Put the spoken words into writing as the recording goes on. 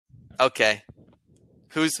Okay.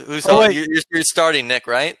 Who's Oh, you're starting, Nick,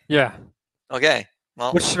 right? Yeah. Okay.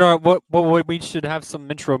 Well, What we should have some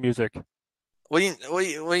intro music. what do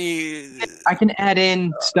you I can add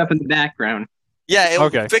in stuff in the background. Yeah,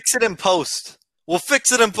 Okay. Fix it in post. We'll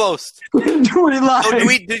fix it in post. Do it live. Oh,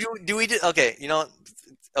 do we okay, you know what?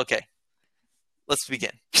 Okay. Let's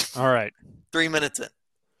begin. All right. 3 minutes in.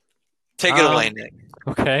 Take it away, Nick.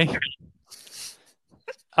 Okay.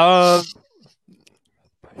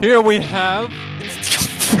 Here we have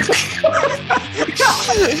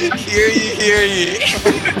Hear ye.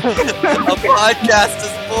 A podcast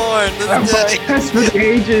is born this day. Podcast for the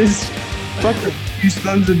ages. Fuck you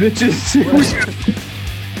sons of bitches.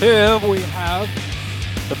 Here we have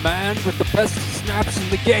the man with the best snaps in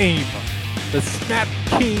the game, the Snap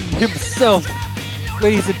King himself,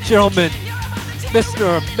 ladies and gentlemen,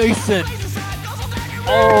 Mr. Mason.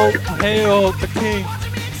 All hail the king.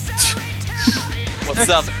 What's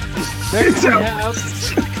up?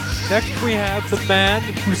 Next we have the man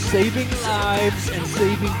who's saving lives and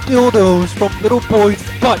saving dildos from little boys'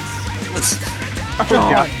 butts.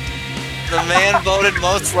 John. The man voted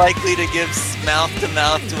most likely to give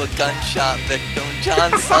mouth-to-mouth to a gunshot victim,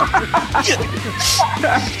 John Sutton.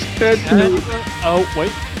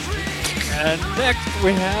 And next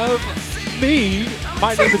we have me.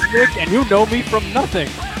 My name is Nick, and you know me from nothing.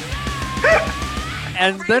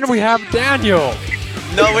 And then we have Daniel.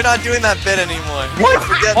 No, we're not doing that bit anymore. What?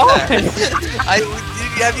 Forget Why? that.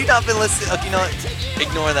 Have you not been listening? Okay, you know what?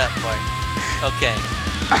 Ignore that part. Okay.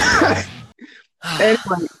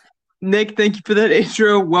 Anyway, Nick, thank you for that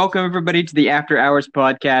intro. Welcome, everybody, to the After Hours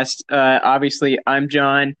podcast. Obviously, I'm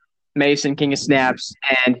John, Mason, King of Snaps,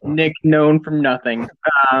 and Nick, known from nothing.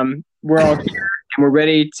 We're all here, and we're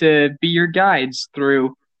ready to be your guides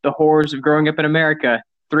through the horrors of growing up in America.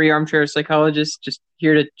 3 armchair psychologists just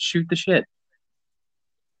here to shoot the shit.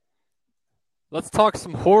 Let's talk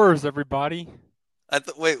some horrors, everybody.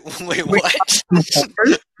 Wait, what?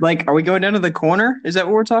 Like, are we going down to the corner? Is that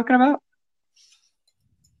what we're talking about?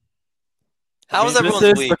 How was This everyone's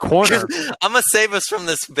is week? the corner. I'm gonna save us from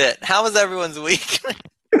this bit. How was everyone's week?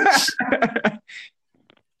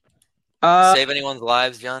 Save anyone's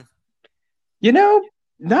lives, John? You know,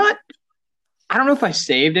 I don't know if I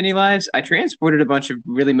saved any lives. I transported a bunch of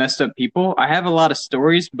really messed up people. I have a lot of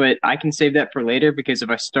stories, but I can save that for later because if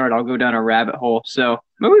I start, I'll go down a rabbit hole. So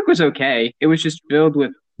my week was okay. It was just filled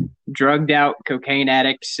with drugged out cocaine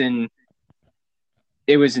addicts, and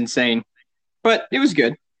it was insane. But it was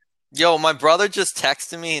good. Yo, my brother just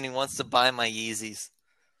texted me and he wants to buy my Yeezys.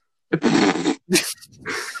 Okay,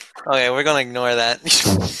 we're gonna ignore that.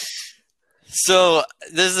 So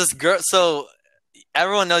there's this girl. So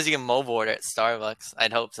everyone knows you can mobile order at Starbucks.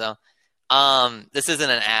 I'd hope so. This isn't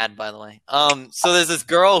an ad, by the way. So there's this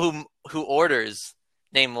girl who orders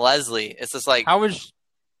named Leslie. It's just like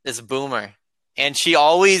this boomer, and she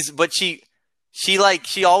usually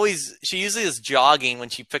is jogging when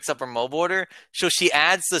she picks up her mobile order. So she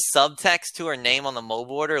adds the subtext to her name on the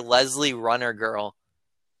mobile order, Leslie Runner Girl.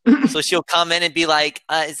 So she'll come in and be like,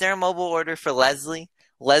 "Is there a mobile order for Leslie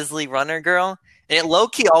Runner Girl?" And it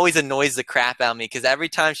low-key always annoys the crap out of me because every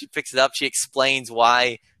time she picks it up, she explains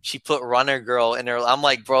why she put Runner Girl in her. I'm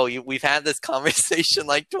like, bro, we've had this conversation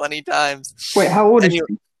like 20 times. Wait, how old is she?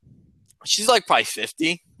 She's like probably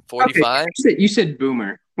 50, 45. Okay, you said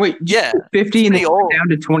boomer. Wait, yeah, 50 and then old. Down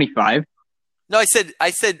to 25? No, I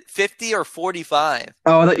said 50 or 45.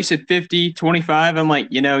 Oh, I thought you said 50, 25. I'm like,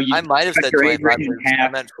 I might have said 25. I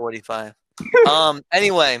meant 45.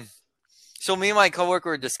 Anyway, so me and my coworker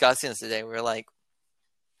were discussing this today. We were like,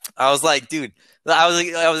 I was like, dude, I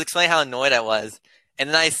was explaining how annoyed I was. And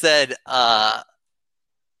then I said, what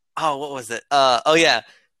was it?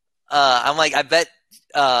 I'm like, I bet,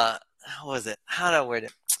 what was it? How did I word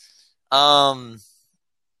it? I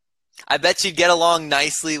bet she'd get along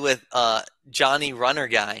nicely with Johnny Runner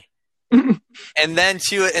guy. And then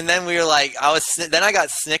we were like, then I got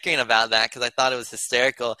snickering about that because I thought it was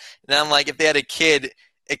hysterical. And then I'm like, if they had a kid,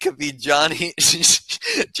 it could be Johnny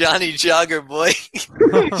Jogger Boy.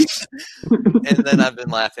 And then I've been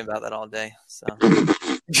laughing about that all day. So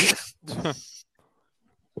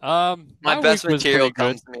my best material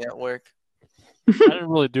comes to me at work. I didn't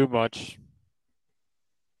really do much,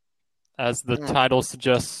 as the title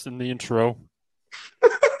suggests in the intro.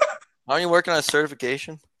 Aren't you working on a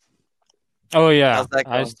certification? Oh yeah, how's that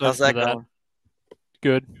going? How's that going?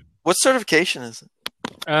 Good. What certification is it?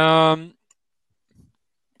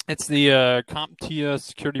 It's the CompTIA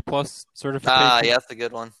Security Plus certification. Yeah, that's a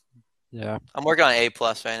good one. Yeah, I'm working on A+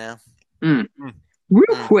 right now.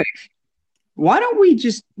 Real quick, why don't we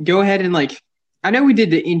just go ahead and I know we did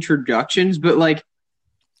the introductions, but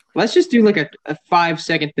Let's just do like a 5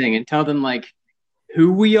 second thing and tell them like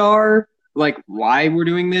who we are, like why we're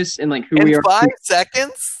doing this, and like who In we are 5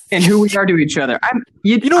 seconds? and who we are to each other.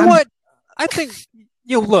 You know what? I think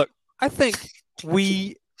look. I think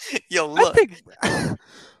we. Yo, look.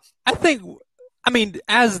 I think. I mean,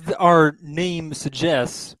 as our name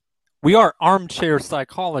suggests, we are armchair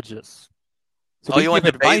psychologists. So we you want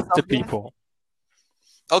give to debate advice to something? people.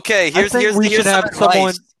 Okay, here's we should some have advice.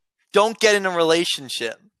 someone. Don't get in a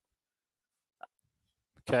relationship.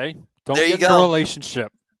 Okay, don't There you get in a go.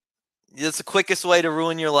 relationship. It's the quickest way to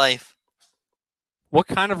ruin your life. What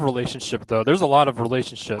kind of relationship, though? There's a lot of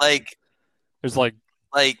relationships. There's like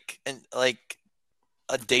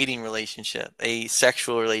a dating relationship, a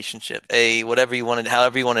sexual relationship, a whatever you wanted,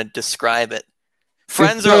 however you want to describe it.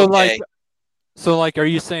 Friends are okay. Are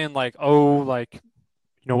you saying like, oh, like,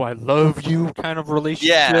 I love you kind of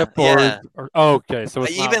relationship? Yeah. Or okay, so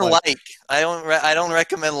it's even not like I don't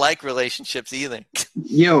recommend like relationships either.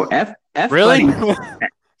 Yo, F really? buddies,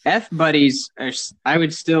 F buddies are. I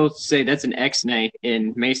would still say that's an X-nay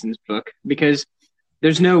in Mason's book because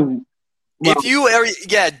there's no. Well, if you ever,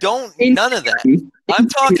 none of that. I'm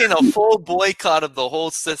talking a full boycott of the whole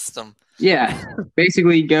system. Yeah,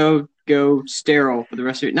 basically go sterile for the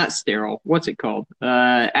rest of it. Not sterile. What's it called?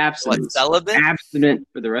 Abstinent. What, celibate? Abstinent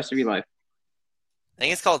for the rest of your life. I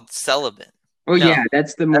think it's called celibate. Oh no, yeah,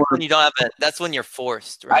 that's the more. That's when you don't have that's when you're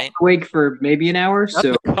forced, right? Awake for maybe an hour. That's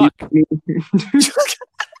so.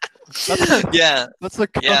 Yeah, that's the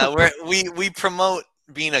cuck. Yeah. We promote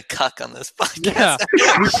being a cuck on this podcast. Yeah,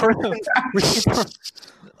 we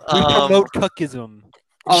promote cuckism.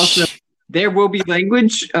 Also, there will be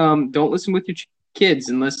language. Don't listen with your kids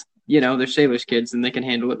unless they're sailors' kids and they can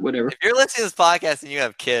handle it. Whatever. If you're listening to this podcast and you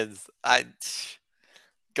have kids,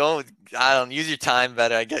 use your time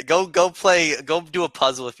better. I guess. Go do a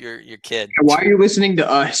puzzle with your kid. Why are you listening to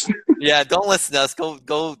us? Yeah, don't listen to us.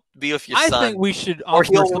 Go be with your son. I think we should or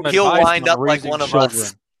he'll wind up like one of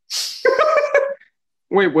us.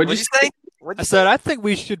 Wait, what'd you say? I said I think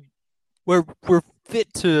we should. We're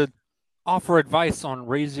fit to offer advice on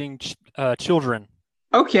raising children.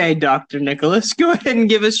 Okay, Dr. Nicholas, go ahead and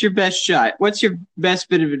give us your best shot. What's your best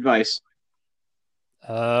bit of advice?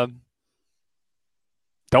 Don't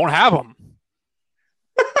have them.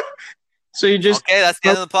 So you just okay. That's the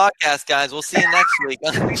end of the podcast, guys. We'll see you next week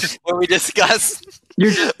where we discuss.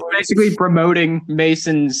 You're just basically promoting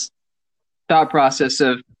Mason's thought process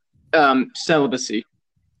of celibacy.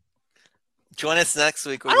 Join us next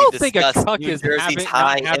week where I don't we think a discuss cuck New is Jersey's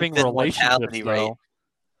high having infant relationships, mortality rate. though.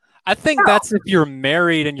 I think that's if you're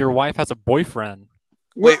married and your wife has a boyfriend.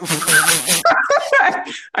 Wait.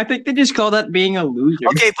 I think they just call that being a loser.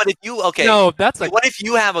 Okay, but no, what if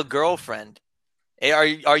you have a girlfriend? Are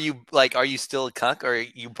you still a cuck, or are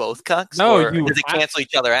you both cucks? No, or does it cancel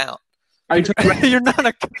each other out? Are you talking about- you're not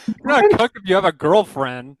a cuck if you have a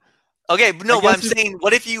girlfriend. Okay, but no, but I'm saying,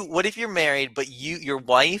 what if you're married, but your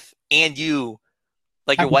wife and you,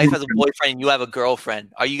 like your wife has a boyfriend and you have a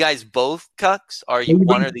girlfriend? Are you guys both cucks? Are you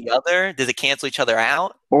one or the other? Does it cancel each other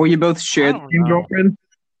out? Or you both share the same girlfriend?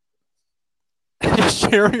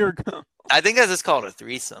 Share your girl. I think that's just called a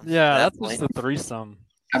threesome. Yeah, that's just a threesome.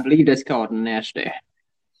 I believe that's called nasty.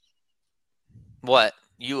 What?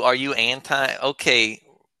 Are you anti? Okay.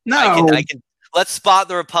 No. I can. Let's spot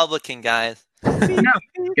the Republican, guys. No,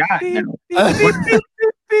 God, no.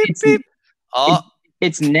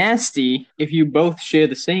 It's nasty if you both share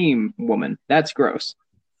the same woman. That's gross.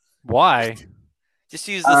 Why? Just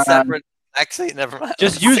use the separate. Actually, never mind.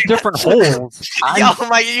 Just use different holes. I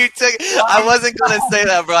wasn't gonna say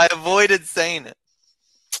that, bro. I avoided saying it.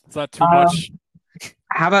 Is that too much?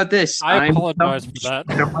 How about this? I apologize for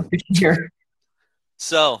that.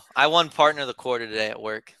 So I won partner of the quarter today at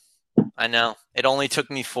work. I know. It only took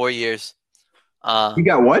me 4 years. You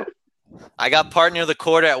got what? I got partner of the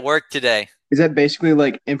quarter at work today. Is that basically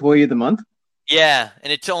like employee of the month? Yeah,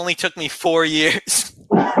 and it only took me 4 years.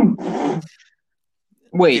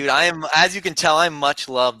 Wait. Dude, as you can tell, I'm much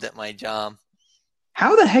loved at my job.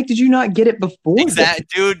 How the heck did you not get it before? Exactly,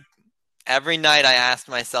 dude. Every night I asked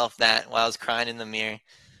myself that while I was crying in the mirror.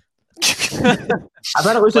 I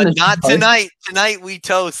thought it was but not tonight. Tonight we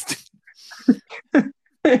toast.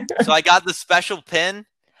 So I got the special pin.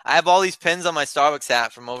 I have all these pins on my Starbucks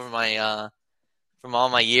app from over my from all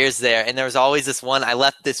my years there, and there was always this one. I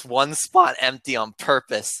left this one spot empty on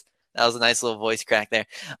purpose. That was a nice little voice crack there.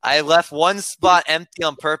 I left one spot empty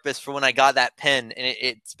on purpose for when I got that pin, and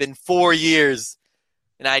it's been 4 years,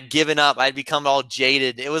 and I'd given up. I'd become all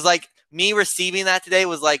jaded. It was like me receiving that today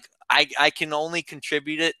was like I can only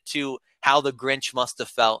contribute it to how the Grinch must have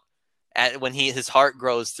felt. when his heart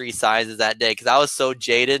grows 3 sizes that day because I was so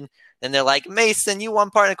jaded. And they're like, Mason, you won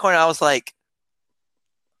part in the corner. I was like,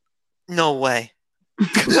 no way.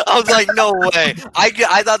 I was like, no way.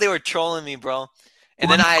 I thought they were trolling me, bro. And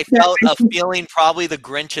then I felt a feeling probably the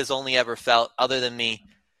Grinch has only ever felt other than me.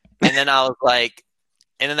 And then I was like,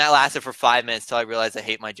 and then that lasted for 5 minutes till I realized I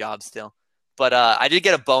hate my job still. But I did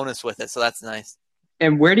get a bonus with it, so that's nice.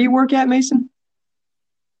 And where do you work at, Mason?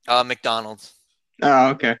 McDonald's. Oh,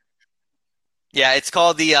 okay. Yeah, it's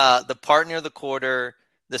called the partner of the quarter.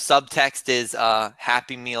 The subtext is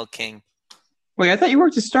Happy Meal King. Wait, I thought you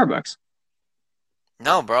worked at Starbucks.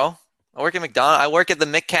 No, bro. I work at McDonald's. I work at the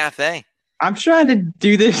McCafe. I'm trying to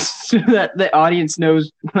do this so that the audience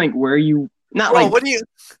knows like where you not Bro, like what do you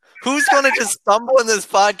who's gonna just stumble in this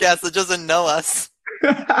podcast that doesn't know us?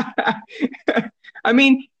 I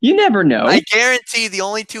mean, you never know. I guarantee the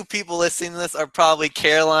only 2 people listening to this are probably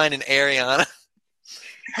Caroline and Ariana.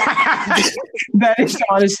 That is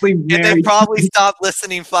honestly very... And they probably stopped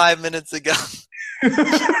listening 5 minutes ago.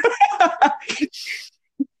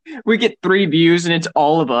 We get 3 views and it's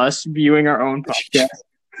all of us viewing our own podcast.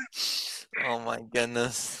 Oh my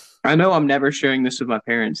goodness. I know I'm never sharing this with my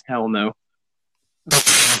parents. Hell no.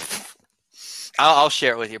 I'll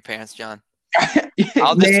share it with your parents, John.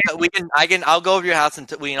 I'll go over your house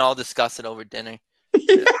and we can all discuss it over dinner.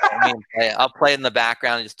 I'll play it in the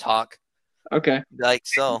background and just talk. Okay. Like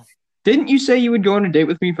so. Didn't you say you would go on a date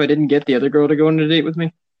with me if I didn't get the other girl to go on a date with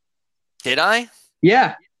me? Did I?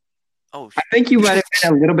 Yeah. Oh, I think you might have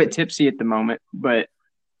been a little bit tipsy at the moment, but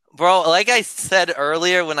bro, like I said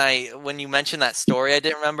earlier when you mentioned that story I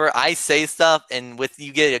didn't remember, I say stuff and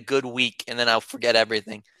you get a good week and then I'll forget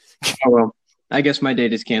everything. Oh well. I guess my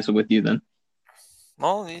date is canceled with you then.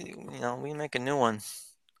 Well, we make a new one.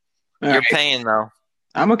 All You're right. paying though.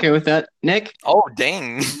 I'm okay with that. Nick? Oh,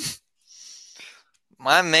 dang.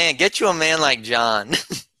 My man, get you a man like John.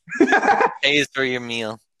 Pays for your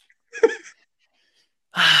meal.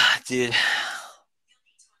 Dude,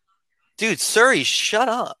 Surrey, shut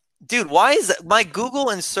up. Dude, why is that? My Google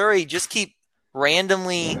and Surrey just keep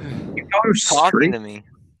randomly talking to me.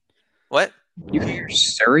 What? You hear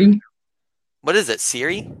Surrey? What is it,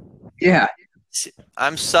 Siri? Yeah. I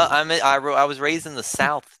was raised in the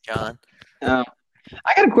South, John. I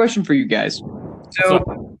got a question for you guys.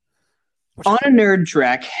 So, on a nerd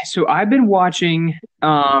track, so I've been watching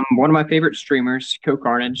one of my favorite streamers,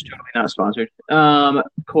 Co-Carnage, totally not sponsored,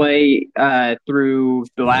 play through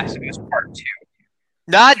The Last of Us Part 2.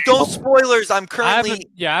 Don't spoilers. I'm currently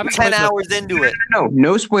 10 hours into it.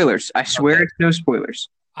 No spoilers. I swear it's no spoilers.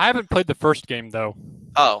 I haven't played the first game, though.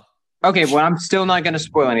 Oh. Okay, well, I'm still not going to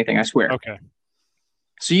spoil anything, I swear. Okay.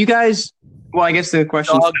 So you guys, well, I guess the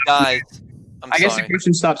question... guys. I guess the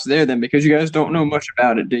question stops there then, because you guys don't know much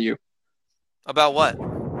about it, do you? About what?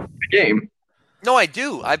 The game. No, I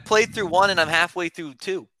do. I played through 1 and I'm halfway through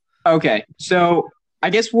 2. Okay, so I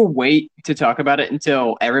guess we'll wait to talk about it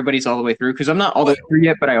until everybody's all the way through, because I'm not all the way through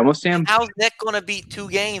yet, but I almost am. How's Nick going to beat 2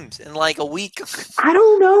 games in like a week? I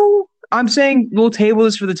don't know. I'm saying we'll table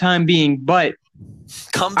this for the time being, but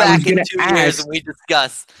come back in 2 years and we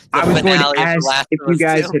discuss the finale of The Last if of you Us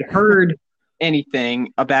guys 2. had heard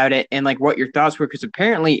anything about it and like what your thoughts were, because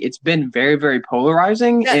apparently it's been very, very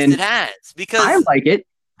polarizing. Yes, and it has. Because I like it.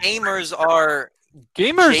 Gamers are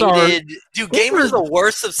jaded. Dude, gamers are the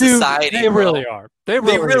worst of society. They really are. They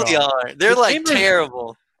really are. They're like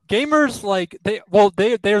terrible. Gamers, like they're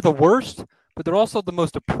the worst, but they're also the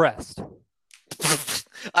most oppressed.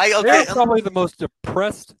 They're probably the most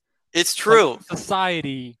oppressed. It's true.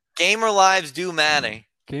 Society. Gamer lives do matter.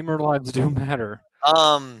 Gamer lives do matter.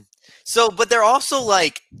 But they're also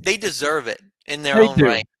like they deserve it in their own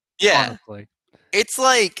right. Yeah. Honestly. It's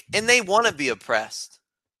like, and they want to be oppressed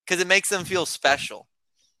because it makes them feel special.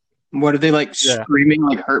 What are they like screaming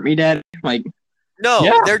like "Hurt me, Dad"? Like,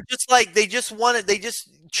 no, they're just like they just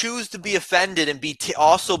choose to be offended and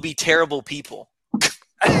also be terrible people.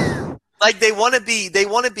 Like they want to be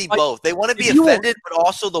like, both. They want to be offended, but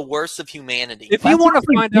also the worst of humanity. If you want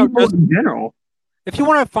to find out just in general, if you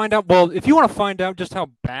want to find out just how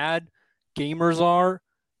bad gamers are,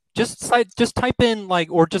 just type in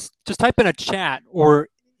just type in a chat or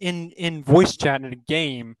in voice chat in a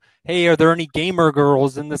game. Hey, are there any gamer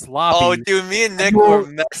girls in this lobby? Oh, dude, me and Nick were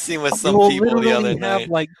messing with some people the other night. Have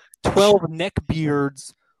like 12 neck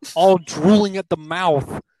beards, all drooling at the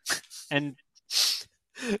mouth, and.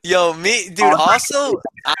 Yo, me, dude. Also,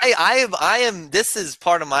 I am. This is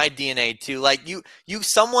part of my DNA too. Like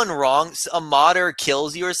someone wrong, a modder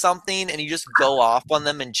kills you or something, and you just go off on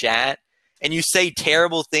them in chat, and you say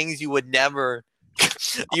terrible things you would never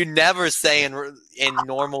say in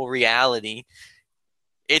normal reality.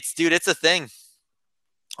 It's a thing.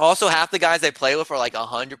 Also, half the guys I play with are like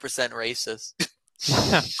 100% racist.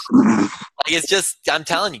 Like it's just, I'm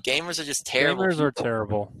telling you, gamers are just terrible. Gamers are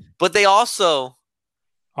terrible. But they also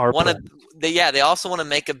Are want to, oppressed. they also want to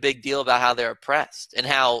make a big deal about how they're oppressed and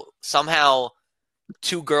how somehow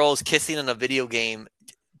two girls kissing in a video game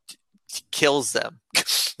kills them,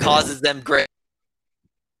 causes them great.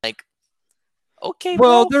 Like, okay,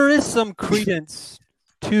 Well, bro. there is some credence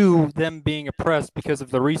to them being oppressed because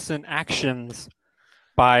of the recent actions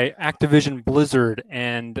by Activision Blizzard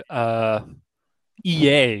and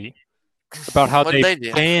EA about how What did they they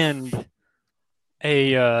do? banned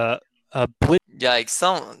a Blitz.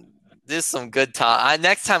 Yikes! There's some good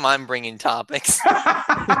next time I'm bringing topics.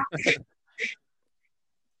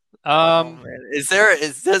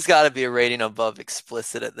 There's got to be a rating above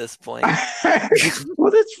explicit at this point.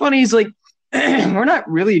 Well, that's funny. Is like we're not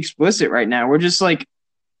really explicit right now. We're just like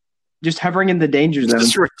hovering in the danger zone.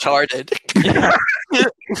 Just retarded. Yeah.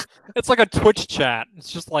 It's like a Twitch chat.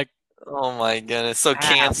 It's just like, oh my goodness, so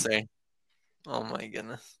cancer. Oh my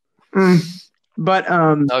goodness. But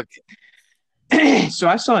okay. So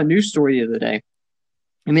I saw a news story the other day,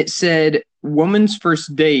 and it said woman's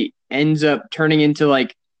first date ends up turning into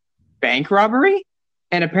like bank robbery,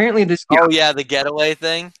 and apparently this. Oh yeah, the getaway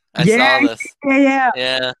thing. I saw this.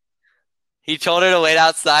 Yeah. He told her to wait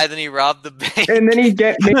outside, then he robbed the bank. And then he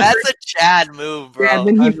That's a Chad move, bro. Yeah,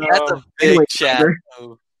 then that's a big Chad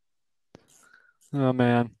move. Oh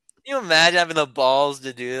man. Can you imagine having the balls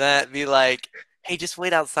to do that? Be like, hey, just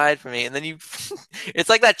wait outside for me. And then it's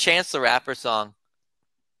like that Chance the Rapper song.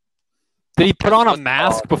 Did he put on a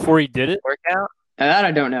mask before he did it? Workout? That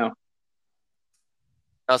I don't know.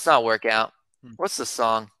 No, it's not Workout. What's the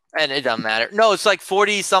song? And it doesn't matter. No, it's like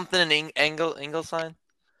 40-something in Ingleside.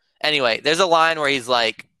 Anyway, there's a line where he's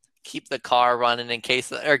like, keep the car running in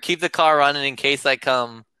case I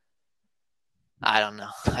come. I don't know.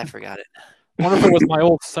 I forgot it. I wonder if it was my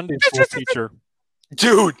old Sunday school teacher.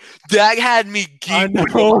 Dude, that had me geeked. I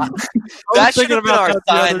know. That should have been our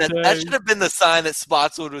sign. That should have been the sign that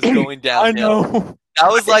Spotswood was going downhill. I know.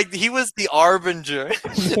 That was like, he was the harbinger.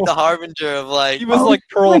 The harbinger of like. He was like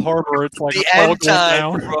Pearl Harbor. It's like the end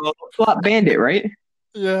time, bro. Flop Bandit, right?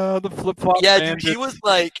 Yeah, the flip-flop. Yeah, dude, he was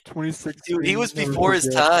like 2016. Dude, he was before his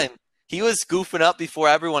time. He was goofing up before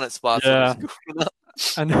everyone at Spotswood was goofing up.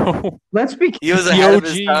 I know. Let's be. He was ahead of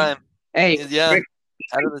his time. Hey, yeah, Rick,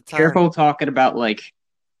 ahead of the time. Careful talking about like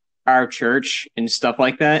our church and stuff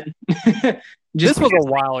like that. This was a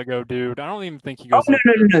while ago, dude. I don't even think he goes. Oh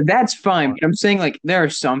no, that's fine. But I'm saying like there are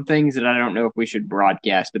some things that I don't know if we should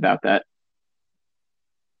broadcast about that.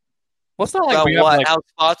 Well, it's not like about we have what? like How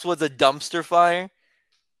Spotswood's a dumpster fire?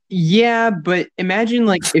 Yeah, but imagine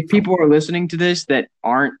like if people are listening to this that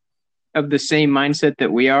aren't of the same mindset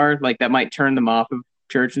that we are, like that might turn them off of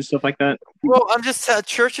church and stuff like that. Well, I'm just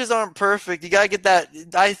churches aren't perfect. You gotta get that.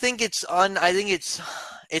 I think it's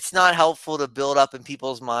not helpful to build up in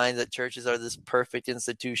people's minds that churches are this perfect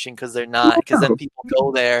institution because they're not. Because then people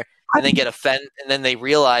go there and then get offended, and then they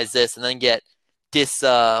realize this, and then get what's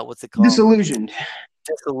it called? Disillusioned.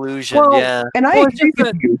 Well, yeah. And I agree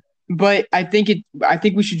with you. But I think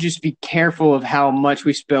we should just be careful of how much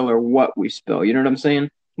we spill or what we spill. You know what I'm saying?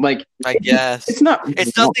 Like, I guess it's not.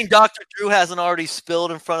 It's nothing Dr. Drew hasn't already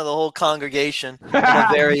spilled in front of the whole congregation in a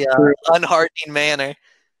very unheartening manner.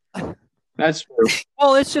 That's true.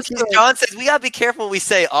 Well, it's just John says we gotta be careful what we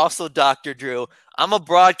say. Also, Dr. Drew, I'm gonna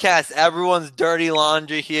broadcast everyone's dirty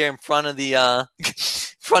laundry here in front of the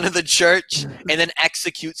front of the church, and then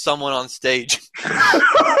execute someone on stage.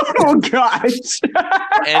 Oh gosh!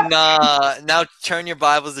 And now turn your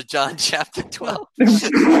Bibles to John chapter 12.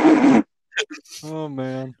 Oh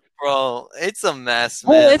man, bro, it's a mess,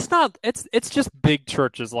 man. Well, it's not. It's just big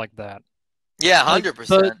churches like that. Yeah,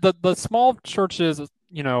 100%. The small churches,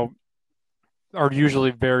 you know, are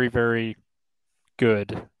usually very, very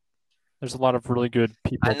good. There's a lot of really good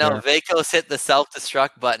people. I know. There. Vacos hit the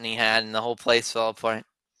self-destruct button he had, and the whole place fell apart.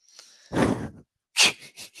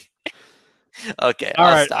 Okay.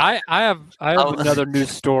 All right. Stop. I have another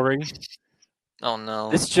news story. Oh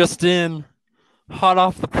no. It's just in, hot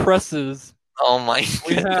off the presses. Oh my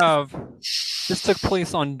We goodness. have. This took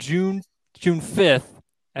place on June 5th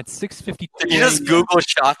at 6:52. Did you just Google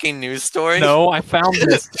shocking news story? No, I found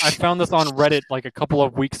this. I found this on Reddit like a couple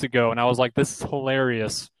of weeks ago, and I was like, "This is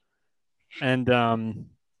hilarious." And I'm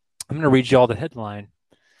gonna read you all the headline.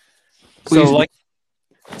 Please.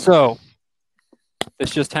 So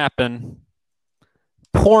this just happened.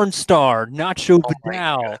 Porn star Nacho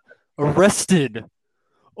Vidal arrested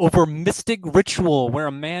over mystic ritual where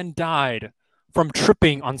a man died from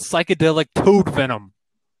tripping on psychedelic toad venom.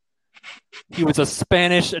 He was a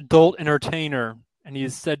Spanish adult entertainer, and he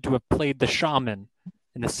is said to have played the shaman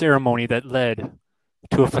in the ceremony that led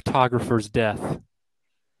to a photographer's death.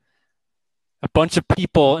 A bunch of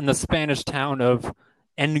people in the Spanish town of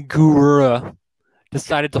Ngurura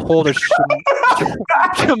decided to hold a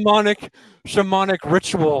shamanic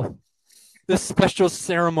ritual. This special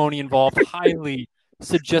ceremony involved highly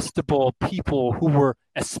suggestible people who were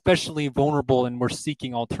especially vulnerable and were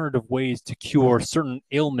seeking alternative ways to cure certain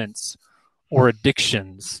ailments or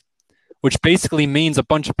addictions, which basically means a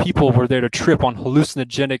bunch of people were there to trip on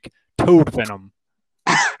hallucinogenic toad venom.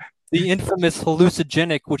 The infamous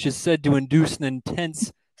hallucinogenic, which is said to induce an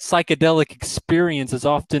intense psychedelic experience, is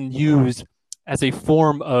often used as a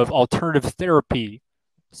form of alternative therapy,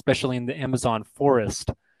 especially in the Amazon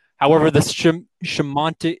forest. However, this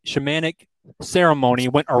shamanic ceremony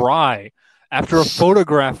went awry after a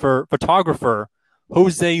photographer,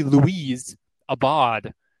 Jose Luis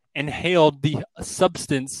Abad, inhaled the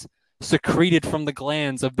substance secreted from the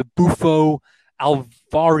glands of the Bufo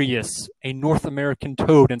alvarius, a North American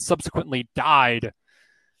toad, and subsequently died.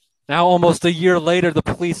 Now, almost a year later, the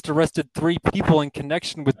police arrested 3 people in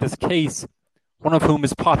connection with this case, one of whom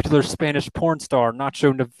is popular Spanish porn star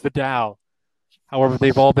Nacho Vidal. However,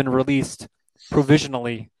 they've all been released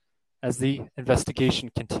provisionally as the investigation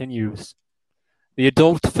continues. The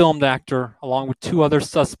adult filmed actor, along with 2 other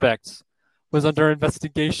suspects, was under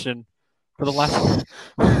investigation for the last...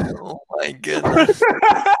 Oh my goodness.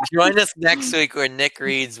 Join us next week where Nick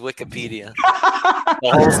reads Wikipedia.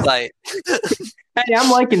 The whole site. Hey, I'm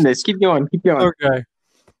liking this. Keep going. Okay.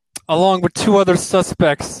 Along with 2 other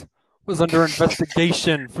suspects, was under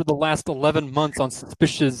investigation for the last 11 months on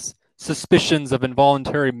suspicions of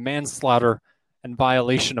involuntary manslaughter and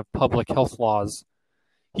violation of public health laws.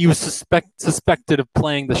 He was suspected of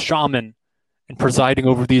playing the shaman and presiding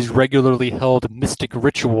over these regularly held mystic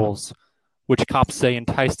rituals, which cops say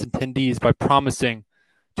enticed attendees by promising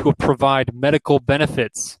to provide medical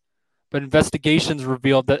benefits. But investigations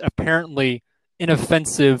revealed that apparently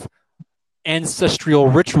inoffensive ancestral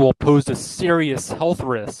ritual posed a serious health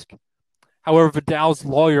risk. However, Vidal's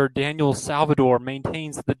lawyer, Daniel Salvador,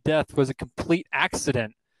 maintains that the death was a complete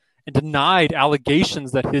accident and denied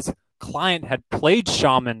allegations that his client had played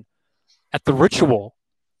shaman at the ritual.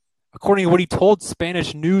 According to what he told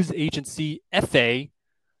Spanish news agency EFE,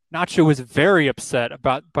 Nacho was very upset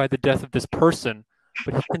by the death of this person,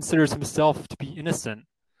 but he considers himself to be innocent.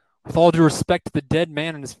 With all due respect to the dead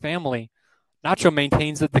man and his family, Nacho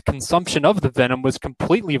maintains that the consumption of the venom was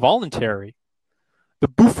completely voluntary. The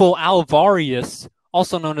Bufo alvarius,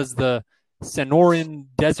 also known as the Sonoran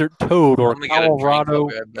desert toad or Colorado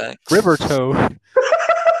river toad,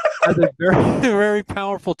 has a very, very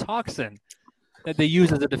powerful toxin that they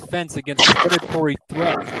use as a defense against predatory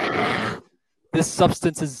threats. This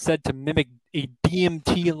substance is said to mimic a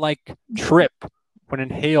DMT-like trip when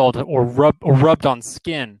inhaled or rubbed on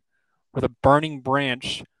skin, where the burning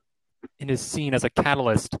branch is seen as a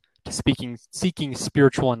catalyst to seeking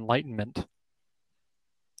spiritual enlightenment.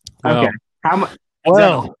 Well, okay. How much?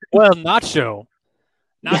 Well, Nacho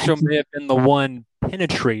may have been the one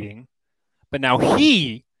penetrating, but now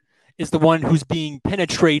he is the one who's being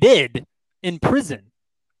penetrated in prison.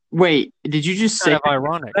 Wait, did you just say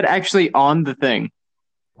ironic? That actually on the thing?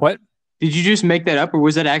 What? Did you just make that up, or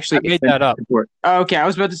was that actually? I made that up. Oh, okay, I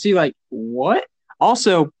was about to see what?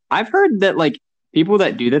 Also, I've heard that people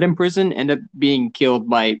that do that in prison end up being killed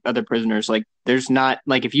by other prisoners. There's not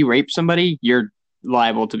if you rape somebody, you're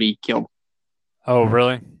liable to be killed. Oh,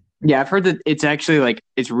 really? Yeah, I've heard that it's actually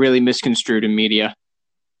it's really misconstrued in media.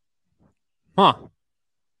 Huh.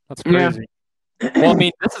 That's crazy. Yeah. Well, I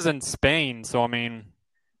mean, this is in Spain, so I mean,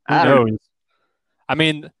 who knows? I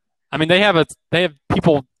mean, they have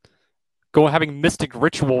people having mystic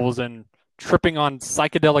rituals and tripping on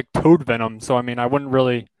psychedelic toad venom. So I mean, I wouldn't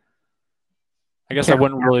really count.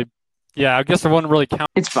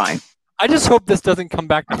 It's fine. I just hope this doesn't come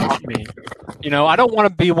back to haunt me. I don't want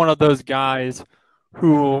to be one of those guys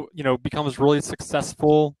who, becomes really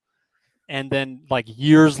successful and then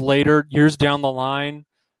years down the line,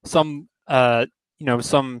 some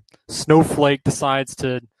snowflake decides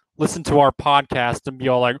to listen to our podcast and be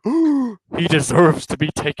all like, "Ooh, he deserves to be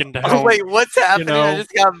taken down." Oh, wait, what's happening? I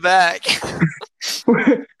just got back.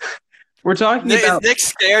 We're talking about... Is Nick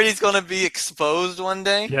scared he's going to be exposed one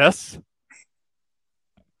day? Yes.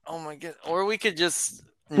 Oh my god! Or we could just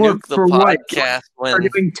nuke the podcast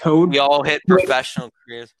when we all hit professional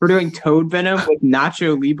careers. We're doing toad venom with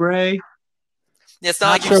Nacho Libre. Yeah, it's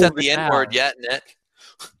not like you've said the N-word yet, Nick.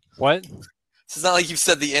 What? It's not like you've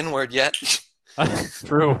said the N-word yet.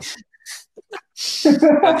 True.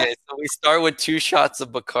 Okay, so we start with 2 shots of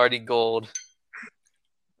Bacardi Gold.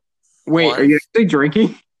 Wait, 1. are you actually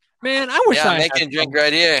drinking? Man, I wish Yeah, I I'm had making a drink some.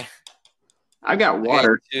 right here. I got Okay,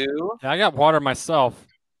 water. 2. Yeah, I got water myself.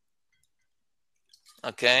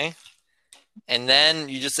 Okay. And then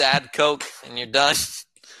you just add Coke and you're done.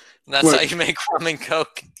 And that's What? how you make rum and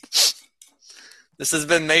Coke. This has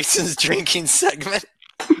been Mason's drinking segment.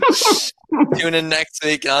 Tune in next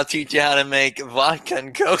week and I'll teach you how to make vodka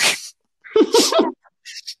and Coke. Oh,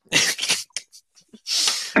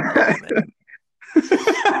 man.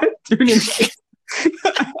 Tune in.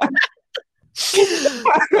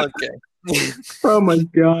 Okay. Oh my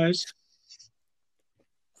gosh.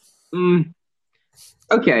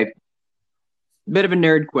 Okay. Bit of a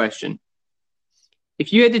nerd question.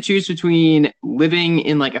 If you had to choose between living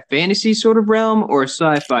in like a fantasy sort of realm or a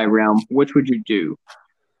sci-fi realm, which would you do?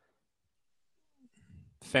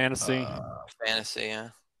 Fantasy. Fantasy, yeah.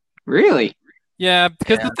 Really? Yeah,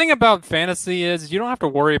 because Yeah. the thing about fantasy is you don't have to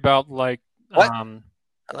worry about like What?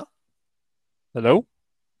 Hello? Hello?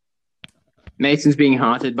 Mason's being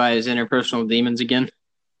haunted by his interpersonal demons again.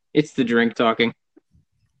 It's the drink talking.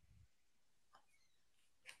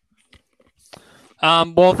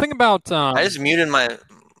 Well, the thing about I just muted my.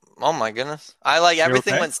 Oh my goodness! I like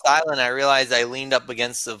everything okay? went silent. I realized I leaned up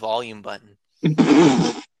against the volume button.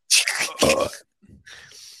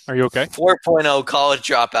 Are you okay? 4.0 college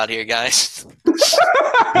dropout here, guys.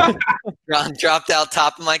 Dropped out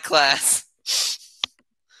top of my class.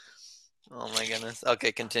 Oh my goodness.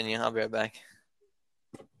 Okay, continue. I'll be right back.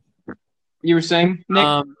 You were saying,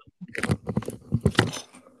 Nick?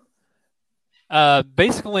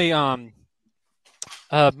 Basically, my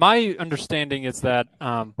understanding is that,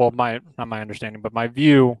 well, not my understanding, but my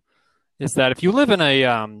view is that if you live in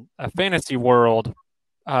a fantasy world,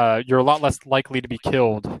 you're a lot less likely to be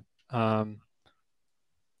killed. Because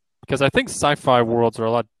I think sci-fi worlds are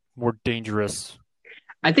a lot more dangerous.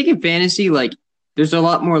 I think in fantasy, like, there's a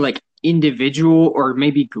lot more like individual or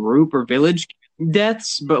maybe group or village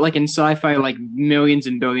deaths, but like in sci-fi, like millions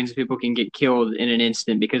and billions of people can get killed in an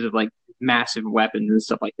instant because of like massive weapons and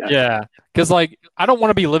stuff like that. Yeah, because like I don't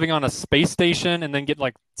want to be living on a space station and then get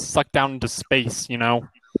like sucked down into space, you know.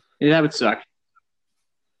 Yeah, that would suck.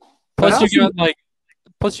 Plus, But you also- got like,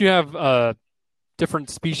 plus you have different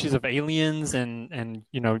species of aliens, and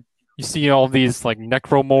you know you see all these like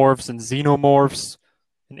necromorphs and xenomorphs,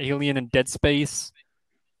 and Alien and Dead Space.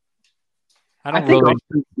 I don't think really.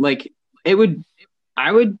 also, like it would.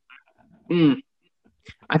 I would.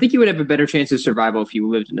 I think you would have a better chance of survival if you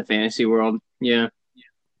lived in a fantasy world. Yeah.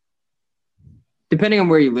 Depending on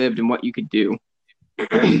where you lived and what you could do.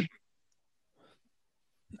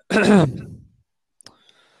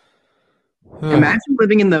 Imagine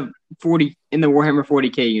living in the Warhammer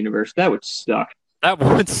 40K universe. That would suck. That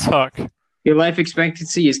would suck. Your life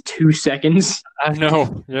expectancy is 2 seconds. I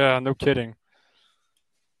know. Yeah, no kidding.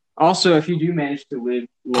 Also, if you do manage to live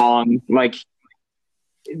long, like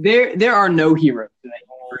there are no heroes in that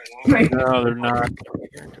universe. No, they're not.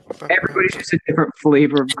 Everybody's just a different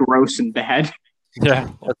flavor of gross and bad. Yeah.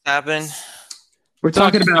 What's happened? We're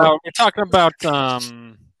talking about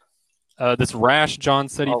this rash John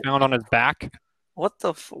said he found on his back. What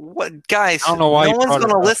the? What, guys? I don't know why no you one's brought it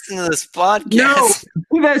gonna up. listen to this podcast.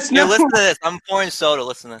 No, that's Here, not. listen to this. I'm pouring soda.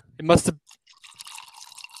 Listen to. It must have.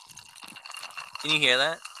 Can you hear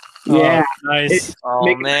that? Yeah. Nice. Oh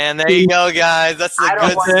Make it- man, there you go, guys. That's the I don't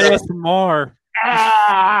good want stuff. Say some more.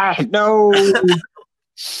 No.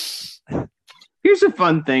 Here's a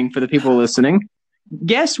fun thing for the people listening.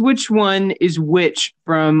 Guess which one is which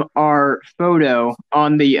from our photo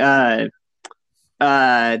on the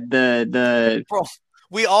Bro,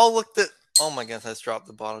 we all look the. Oh my goodness, I just dropped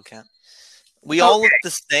the bottle cap. We all look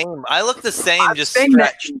the same. I look the same, just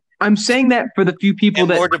stretched. I'm saying that for the few people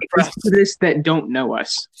And that more listen depressed. to this that don't know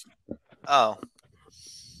us. Oh,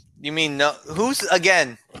 you mean no? Who's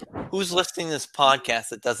listening to this podcast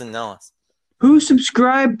that doesn't know us? Who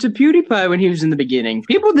subscribed to PewDiePie when he was in the beginning?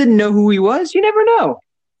 People didn't know who he was. You never know.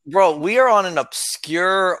 Bro, we are on an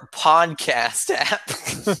obscure podcast app.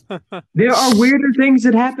 There are weirder things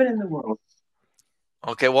that happen in the world.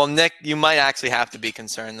 Okay, well, Nick, you might actually have to be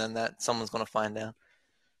concerned then that someone's going to find out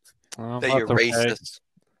Well, that you're that's okay. racist.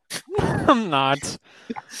 I'm not.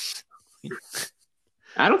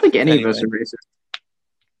 I don't think any of us are Anyway. racist.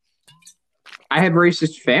 I have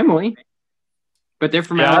racist family, but they're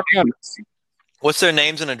from Yeah, Alabama. What's their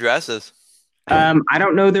names and addresses? I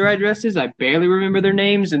don't know their addresses. I barely remember their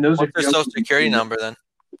names, and those What's are their social security number then?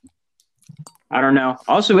 I don't know.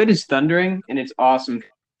 Also, it is thundering, and it's awesome.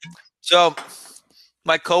 So,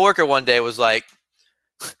 my coworker one day was like,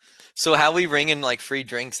 So how we ring in like free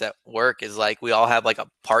drinks at work is like we all have like a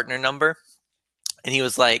partner number, and he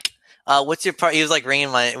was like, "What's your part?" He was like ringing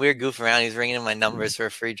my. We were goofing around. He was ringing in my numbers for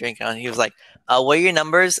a free drink, and he was like, "What are your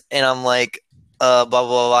numbers?" And I'm like, blah blah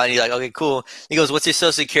blah. And he's like, "Okay, cool." He goes, "What's your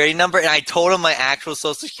social security number?" And I told him my actual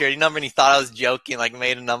social security number, and he thought I was joking, like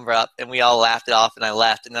made a number up, and we all laughed it off. And I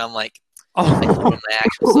left, and then I'm like, I told him my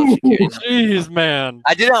actual social security number. Jeez, man.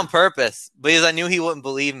 I did it on purpose because I knew he wouldn't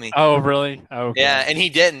believe me. Oh, really? Okay. Yeah, and he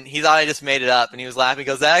didn't. He thought I just made it up, and he was laughing. He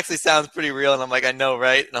goes, "That actually sounds pretty real." And I'm like, "I know,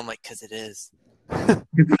 right?" And I'm like, "'Cause it is."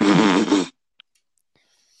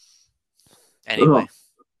 Anyway,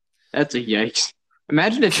 that's a yikes.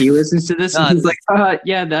 Imagine if he listens to this No, and he's it's like,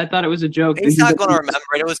 yeah, I thought it was a joke. he's not going to remember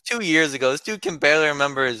it. It was 2 years ago. This dude can barely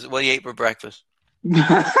remember what he ate for breakfast.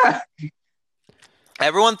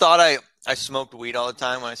 Everyone thought I smoked weed all the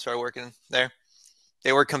time when I started working there.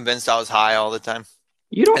 They were convinced I was high all the time.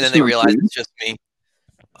 You don't And then they smoke realized weed. it's just me.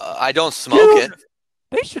 I don't smoke it.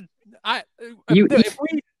 They should.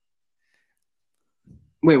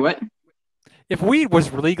 Wait, what? If weed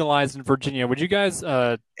was legalized in Virginia, would you guys?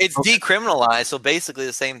 It's decriminalized, so basically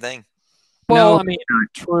the same thing. Well, No, I mean,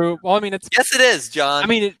 true. Well, I mean, it's. Yes, it is, John. I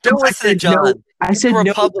mean, don't listen to John. No, I said He's a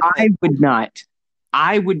no. Republican. I would not.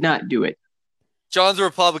 I would not do it. John's a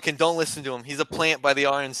Republican. Don't listen to him. He's a plant by the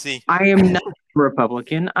RNC. I am not a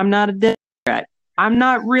Republican. I'm not a Democrat. I'm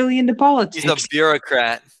not really into politics. He's a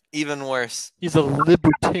bureaucrat. Even worse. He's a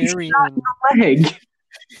libertarian. Leg.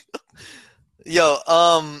 Yo,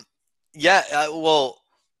 yeah, well,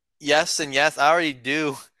 yes and yes. I already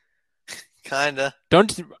do, kinda.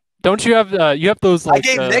 Don't you have those like?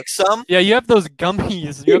 I gave Nick some. Yeah, you have those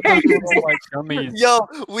gummies. You have those little, like, gummies. Yo,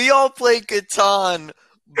 we all played Catan.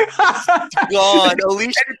 Gone.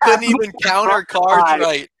 Alicia couldn't even count her cards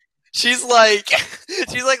right. She's like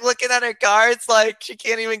looking at her cards like she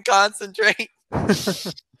can't even concentrate.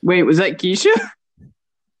 Wait, was that Keisha?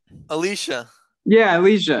 Alicia. Yeah,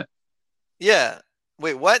 Alicia. Yeah.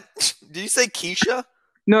 Wait, what? Did you say Keisha?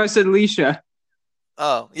 No, I said Alicia.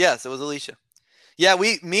 Oh, yes, it was Alicia. Yeah,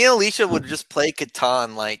 me and Alicia would just play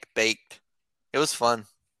Catan like baked. It was fun.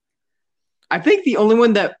 I think the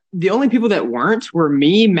only people that weren't were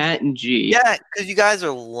me, Matt, and G. Yeah, because you guys are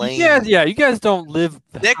lame. Yeah, you guys don't live.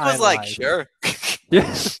 Nick was like, life. sure.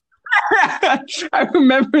 Yeah, I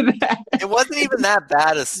remember that. It wasn't even that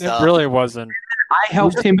bad of it stuff. really wasn't. I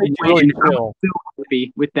helped him really win. chill. I'm so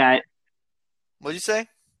happy with that. What'd you say?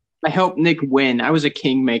 I helped Nick win. I was a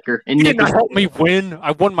kingmaker, and You Nick didn't help me win.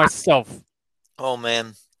 I won myself. Oh,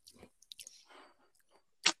 man.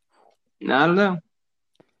 I don't know.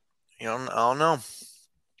 I don't know.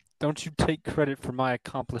 Don't you take credit for my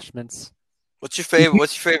accomplishments. What's your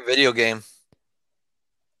favorite video game?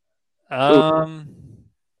 I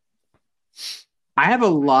have a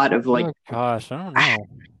lot of oh gosh, I don't know.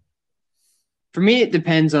 For me, it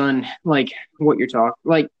depends on like what you're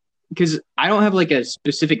talking because I don't have like a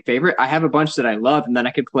specific favorite. I have a bunch that I love, and then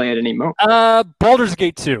I could play at any moment. Baldur's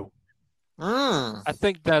Gate 2. I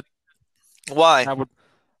think that Why? I would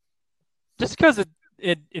just because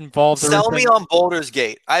it involves. Sell everything. me on Baldur's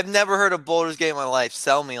Gate. I've never heard of Baldur's Gate in my life.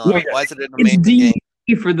 Sell me on it. Why is it an It's amazing game?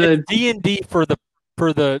 D&D for the D&D for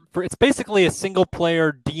it's basically a single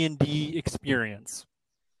player D&D experience.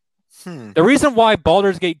 The reason why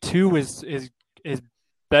Baldur's Gate 2 is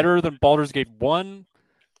better than Baldur's Gate 1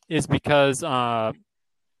 is because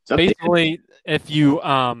basically if you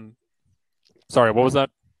sorry, what was that?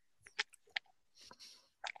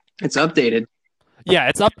 It's updated. Yeah,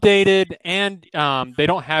 it's updated, and they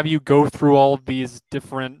don't have you go through all of these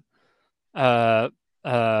different maps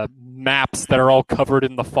that are all covered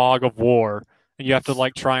in the fog of war, and you have to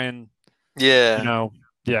like try and Yeah.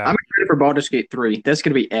 Yeah. I'm excited for Baldur's Gate 3. That's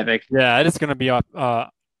gonna be epic. Yeah, it is gonna be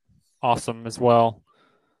awesome as well.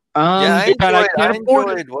 I can't afford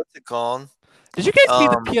enjoyed what's it called? Did you guys see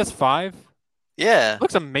the PS5? Yeah. It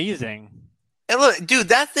looks amazing. And look, dude,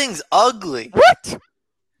 that thing's ugly. What?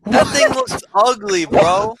 That thing looks ugly,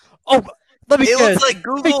 bro. Oh, let me It guess. looks like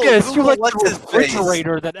Google. Let me guess. You Google like what's the his face.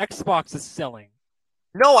 refrigerator that Xbox is selling.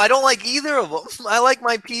 No, I don't like either of them. I like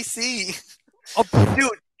my PC. Oh, Dude,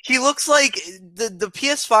 he looks like the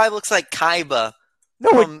PS5 looks like Kaiba no,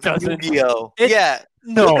 from it doesn't. Yu-Gi-Oh. It- Yeah.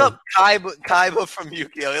 No. Look up Kaiba from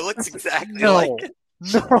Yu-Gi-Oh. It looks exactly No. like it.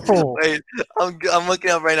 No. Wait, I'm looking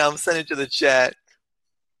up right now. I'm sending it to the chat.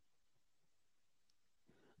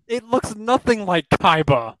 It looks nothing like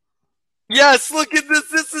Kaiba. Yes, look at this.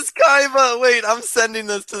 This is Kaiba. Wait, I'm sending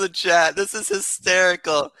this to the chat. This is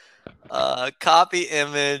hysterical. Copy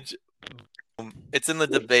image. Boom. It's in the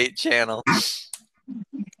debate channel.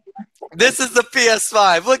 This is the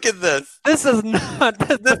PS5. Look at this. This is not.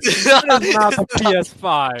 This is Not not, the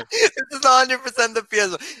PS5. this is 100% the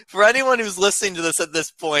PS5. For anyone who's listening to this at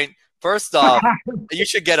this point, first off, you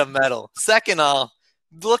should get a medal. Second off,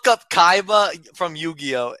 look up Kaiba from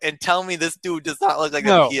Yu-Gi-Oh! And tell me this dude does not look like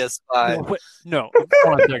No. a PS5. No, wait, no. Hold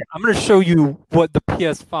on a second. I'm going to show you what the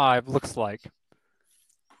PS5 looks like.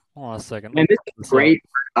 Hold on a second. And this is a great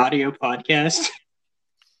audio podcast.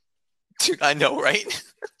 Dude, I know, right?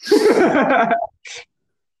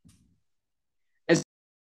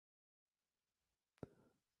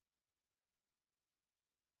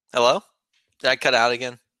 Hello? Did I cut out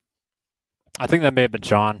again? I think that may have been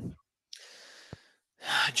John.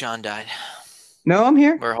 John died. No, I'm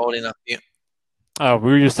here. We're holding up you. Oh,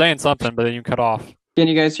 we were just saying something, but then you cut off. Can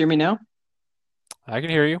you guys hear me now? I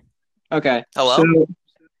can hear you. Okay. Hello? So,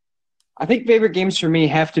 I think favorite games for me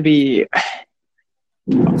have to be.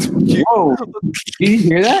 Whoa! Did you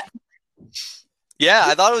hear that? Yeah,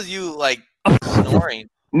 I thought it was you, like, snoring.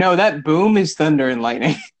 No, that boom is thunder and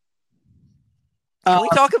lightning. Can we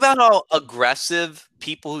talk about how aggressive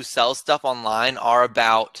people who sell stuff online are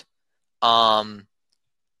about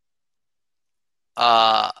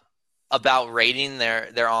rating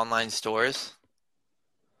their online stores?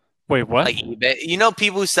 Wait, what? Like eBay. You know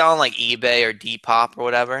people who sell on like eBay or Depop or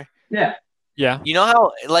whatever? Yeah. Yeah. You know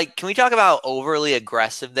how, like, can we talk about how overly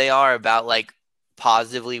aggressive they are about, like,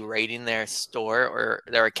 positively rating their store or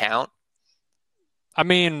their account? I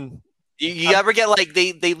mean, You ever get, like,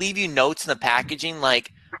 they leave you notes in the packaging,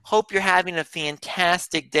 like, hope you're having a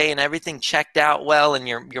fantastic day and everything checked out well and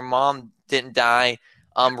your mom didn't die.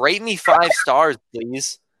 Rate me 5 stars,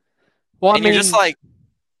 please. well, And you're just like,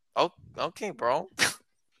 oh, okay, bro.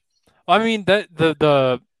 I mean that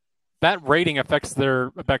rating affects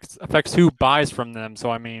who buys from them. So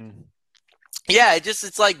I mean, Yeah,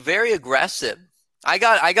 it's like very aggressive. I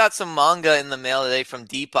got some manga in the mail today from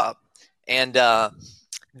Depop, and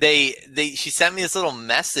she sent me this little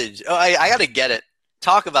message. Oh, I gotta get it.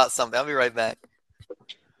 Talk about something. I'll be right back.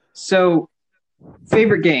 So,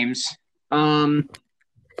 favorite games. I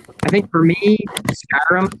think for me,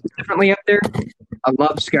 Skyrim is definitely up there. I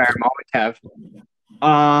love Skyrim, always have.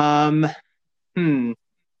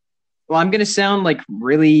 Well, I'm gonna sound like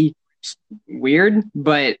really weird,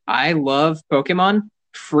 but I love Pokemon.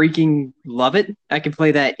 Freaking love it. I can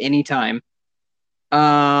play that anytime.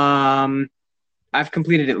 I've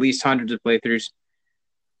completed at least hundreds of playthroughs.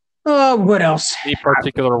 Oh, what else? any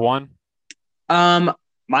particular one?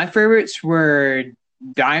 My favorites were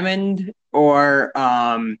Diamond or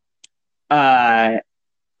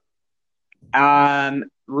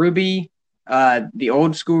Ruby, the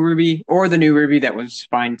old school Ruby or the new Ruby that was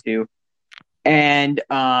fine too. And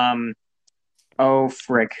oh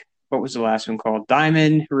frick, what was the last one called?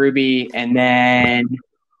 Diamond, Ruby, and then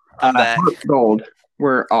I'm back. Gold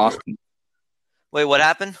were awesome. Wait, what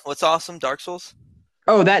happened? What's awesome? Dark Souls?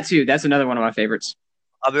 Oh, that too. That's another one of my favorites.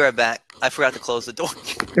 I'll be right back. I forgot to close the door.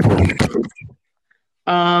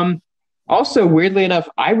 Also, weirdly enough,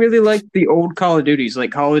 I really like the old Call of Duties,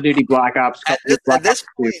 like Call of Duty Black Ops. At this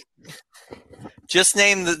point, just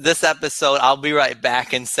name this episode. I'll be right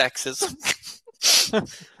back in sexism.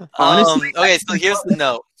 Honestly, okay, so here's the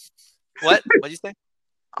note. What'd you say?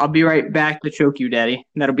 I'll be right back to choke you, Daddy.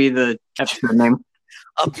 That'll be the episode name.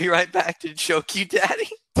 I'll be right back to choke you, Daddy.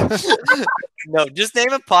 No, just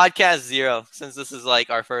name a podcast 0 since this is like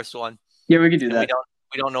our first one. Yeah, we could do And that.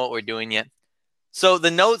 we don't know what we're doing yet. So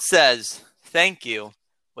the note says "thank you"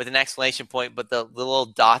 with an exclamation point, but the little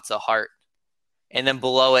dot's a heart, and then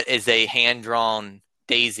below it is a hand-drawn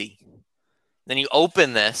daisy. Then you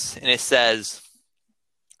open this, and it says,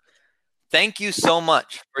 "Thank you so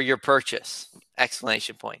much for your purchase!"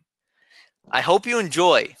 Exclamation point. I hope you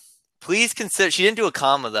enjoy. Please consider. She didn't do a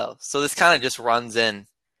comma though, so this kind of just runs in.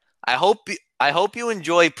 I hope you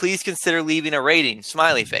enjoy. Please consider leaving a rating.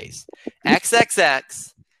 Smiley face.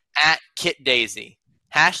 XXX at Kit Daisy.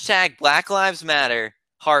 Hashtag Black Lives Matter.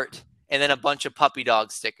 Heart. And then a bunch of puppy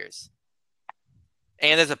dog stickers.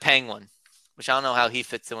 And there's a penguin, which I don't know how he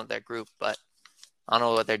fits in with their group, but I don't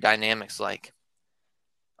know what their dynamic's like.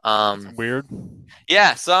 Weird.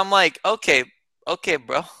 Yeah, so I'm like, okay,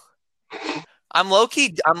 bro. I'm low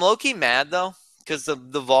key mad though, because the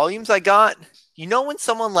volumes I got. You know when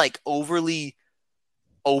someone like overly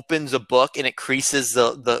opens a book and it creases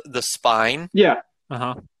the spine? Yeah.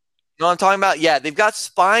 Uh-huh. You know what I'm talking about? Yeah, they've got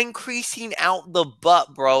spine creasing out the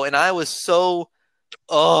butt, bro. And I was so,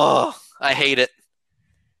 I hate it.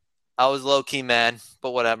 I was low key mad,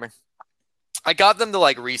 but whatever. I got them to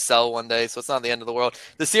like resell one day, so it's not the end of the world.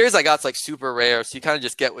 The series I got's like super rare, so you kind of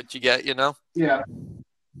just get what you get, you know? Yeah.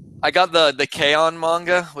 I got the K-On!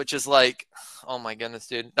 Manga, which is like, oh my goodness,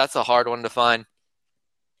 dude, that's a hard one to find.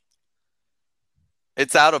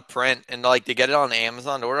 It's out of print, and like to get it on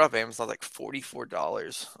Amazon, to order off Amazon, like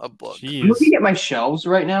 $44 a book. I'm looking Jeez. at my shelves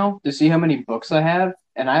right now to see how many books I have,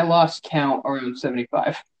 and I lost count around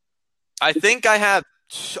 75. I think I have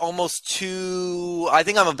almost two. I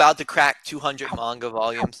think I'm about to crack 200 manga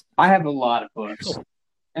volumes. I have a lot of books,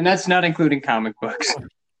 and that's not including comic books.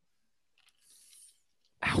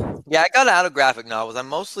 Yeah, I got out of graphic novels. I'm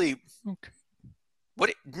mostly. Okay.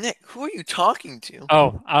 What, Nick? Who are you talking to?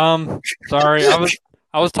 Oh, sorry.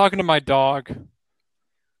 I was talking to my dog.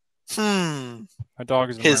 My My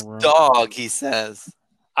dog is in His my room. dog, he says.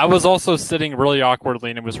 I was also sitting really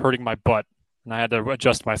awkwardly, and it was hurting my butt, and I had to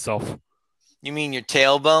adjust myself. You mean your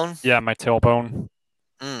tailbone? Yeah, my tailbone.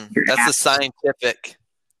 That's the scientific.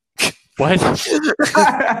 What?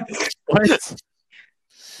 What?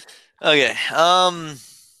 Okay.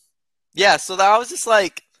 Yeah. So I was just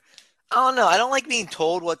like, I don't know. I don't like being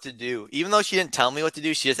told what to do. Even though she didn't tell me what to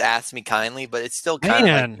do, she just asked me kindly. But it's still kind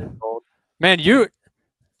of like being told. Man,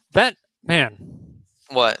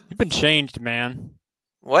 What? you've been changed, man.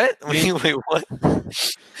 What? Wait, what?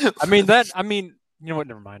 I mean, you know what?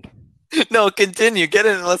 Never mind. No, continue. Get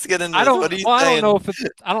in. Let's get into I this. don't. What are you Well, saying? I don't know if it's.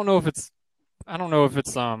 I don't know if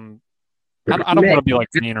it's. I don't want to be like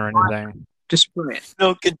mean or anything. Just spray it.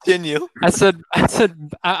 No, continue.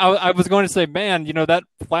 I was going to say, man, you know, that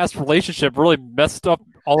last relationship really messed up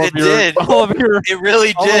all of It your, did. all of your, It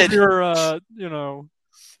really all did. of your, you know.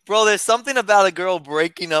 Bro, there's something about a girl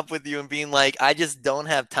breaking up with you and being like, I just don't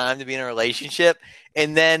have time to be in a relationship.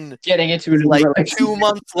 And then Getting into it like 2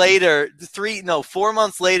 months later, 4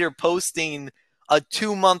 months later, posting a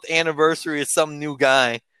 2-month anniversary of some new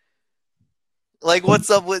guy. Like, what's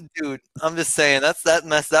up with, dude? I'm just saying,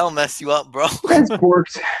 that'll mess you up, bro. That's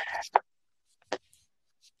worked.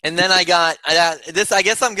 And then I got this. I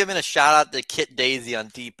guess I'm giving a shout out to Kit Daisy on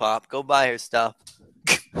Depop. Go buy her stuff.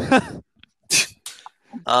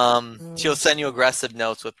 She'll send you aggressive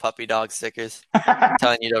notes with puppy dog stickers,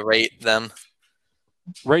 telling you to rate them.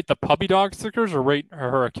 Rate the puppy dog stickers or rate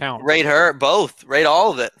her account? Rate her, both. Rate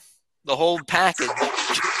all of it. The whole package.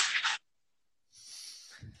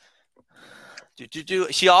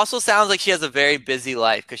 She also sounds like she has a very busy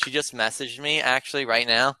life because she just messaged me actually right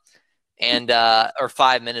now, and or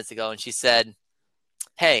 5 minutes ago, and she said,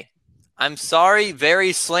 "Hey, I'm sorry,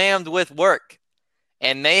 very slammed with work,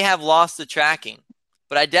 and may have lost the tracking,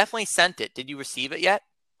 but I definitely sent it. Did you receive it yet?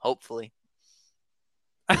 Hopefully."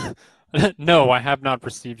 No, I have not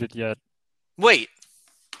received it yet. Wait,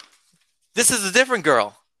 this is a different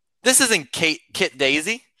girl. This isn't Kit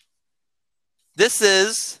Daisy. This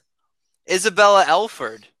is Isabella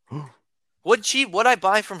Elford. What'd I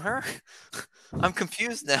buy from her? I'm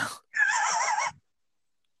confused now.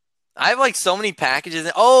 I have like so many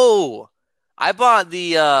packages. Oh, I bought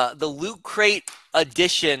the Loot Crate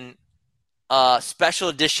edition, special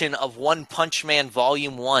edition of One Punch Man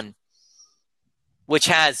Volume 1, which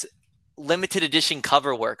has limited edition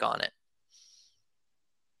cover work on it.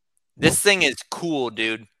 This thing is cool,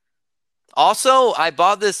 dude. Also, I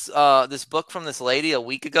bought this book from this lady a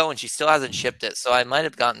week ago, and she still hasn't shipped it, so I might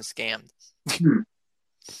have gotten scammed.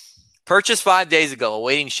 Purchased 5 days ago,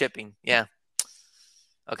 awaiting shipping. Yeah.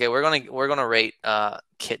 Okay, we're gonna rate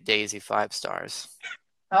Kit Daisy 5 stars.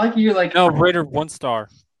 I like you like No, rate her 1 star.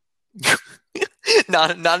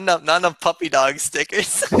 not enough puppy dog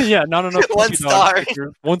stickers. Yeah, not enough. 1 star.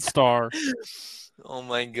 1 star. Oh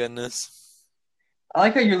my goodness. I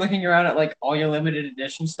like how you're looking around at like all your limited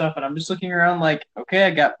edition stuff, and I'm just looking around like, okay,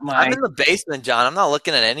 I got my. I'm in the basement, John. I'm not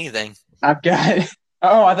looking at anything. I've got.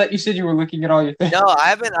 Oh, I thought you said you were looking at all your things. No, I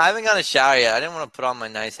haven't got a shower yet. I didn't want to put on my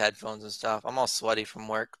nice headphones and stuff. I'm all sweaty from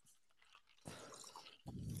work.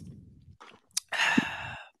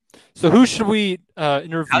 So who should we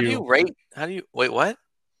interview? How do you rate? Wait, what?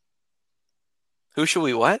 Who should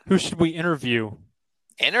we what? Who should we interview?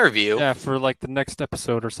 Interview? Yeah, for like the next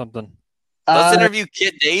episode or something. Let's interview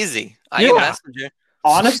Kit Daisy. I can message her.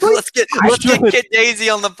 Honestly, let's get Kit Daisy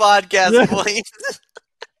on the podcast, please.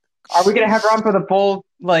 Are we gonna have her on for the full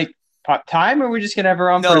like time, or are we just gonna have her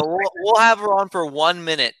on? No, we'll have her on for 1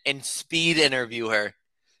 minute and speed interview her.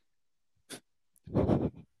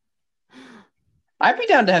 I'd be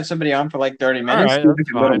down to have somebody on for like 30 minutes. All right,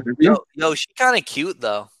 that's fine. Yo, she's kind of cute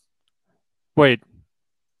though. Wait.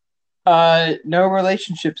 No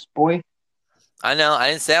relationships, boy. I know. I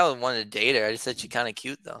didn't say I wanted to date her. I just said she's kind of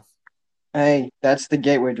cute though. Hey, that's the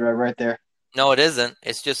gateway drug right there. No, it isn't.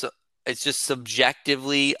 It's just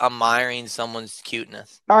subjectively admiring someone's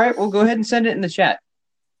cuteness. All right, we'll go ahead and send it in the chat.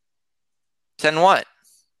 Send what?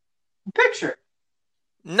 Picture.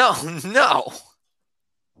 No, no.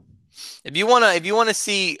 If you wanna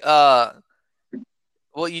see, well,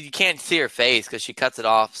 you can't see her face because she cuts it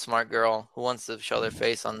off. Smart girl who wants to show their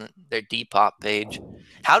face on their Depop page.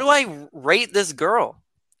 How do I rate this girl?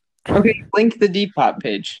 Okay, link the Depop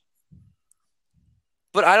page.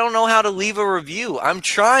 But I don't know how to leave a review. I'm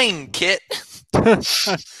trying, Kit.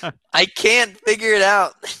 I can't figure it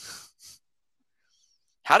out.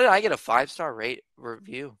 How did I get a 5-star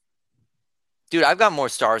review? Dude, I've got more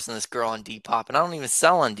stars than this girl on Depop, and I don't even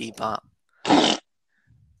sell on Depop.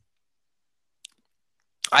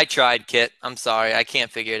 I tried, Kit. I'm sorry. I can't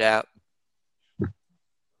figure it out.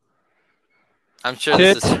 I'm sure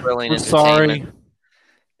Kit, this is thrilling I'm entertainment. sorry.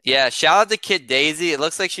 Yeah, shout out to Kit Daisy. It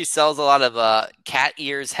looks like she sells a lot of cat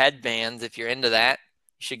ears headbands. If you're into that,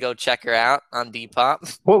 you should go check her out on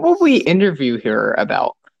Depop. What will we interview her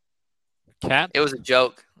about? Cat? It was a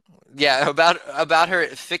joke. Yeah, about her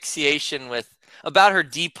asphyxiation with about her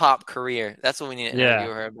Depop career. That's what we need to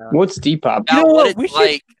interview her about. What's Depop? About You know what what? it's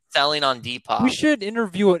like selling on Depop. We should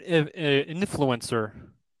interview an influencer.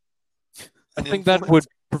 I An think that influencer? would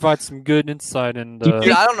provide some good insight and Dude,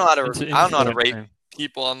 I don't know how to. into I don't know how to rate influencing.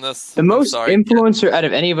 people on this. The I'm most sorry. influencer out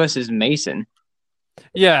of any of us is Mason.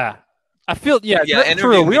 Yeah. I feel Yeah, that's interview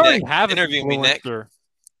true. me, We already Nick. have an Interview me, Nick. influencer.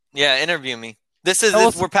 Yeah, interview me. Tell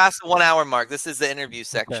us- We're past the 1 hour mark. This is the interview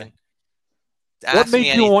section. Okay. Ask What me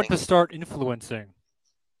made you want anything. to start influencing?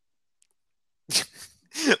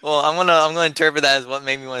 Well, I'm gonna interpret that as what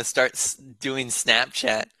made me want to start doing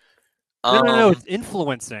Snapchat. No, it's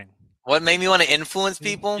influencing. What made me want to influence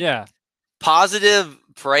people? Yeah. Positive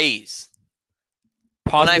praise.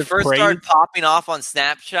 When I Positive first praise. started popping off on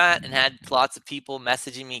Snapchat and had lots of people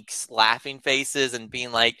messaging me laughing faces and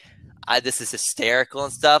being like, this is hysterical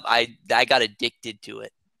and stuff, I got addicted to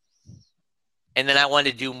it. And then I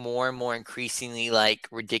wanted to do more and more increasingly like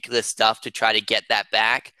ridiculous stuff to try to get that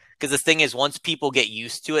back. Because the thing is, once people get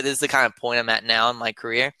used to it, this is the kind of point I'm at now in my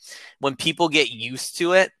career. When people get used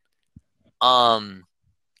to it,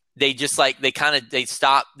 they just like they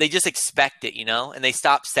just expect it, and they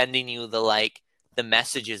stop sending you the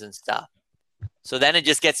messages and stuff. So then it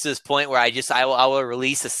just gets to this point where I will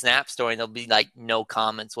release a Snap story and there'll be like no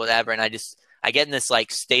comments, whatever, and I get in this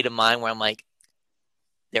like state of mind where I'm like,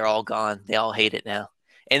 they're all gone, they all hate it now.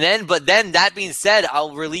 But then that being said,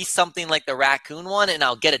 I'll release something like the raccoon one and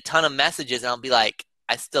I'll get a ton of messages and I'll be like,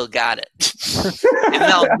 I still got it. And then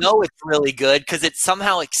I'll know it's really good because it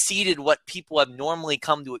somehow exceeded what people have normally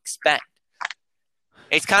come to expect.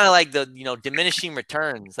 It's kind of like the diminishing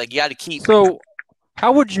returns. Like you got to keep. So,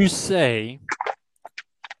 how would you say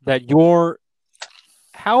your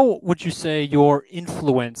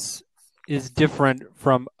influence is different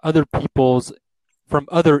from other influencers'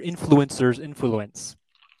 influence?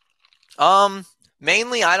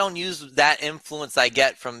 Mainly I don't use that influence I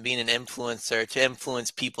get from being an influencer to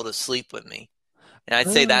influence people to sleep with me. And I'd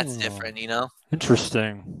say that's different,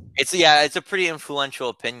 Interesting. It's a pretty influential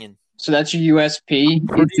opinion. So that's your USP.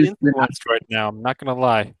 Pretty influenced right now, I'm not gonna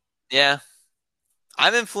lie. Yeah.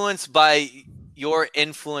 I'm influenced by your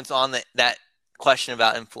influence on that question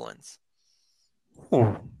about influence.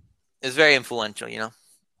 Ooh, It's very influential,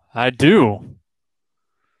 I do.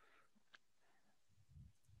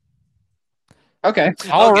 Okay.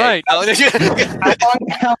 All right. How long do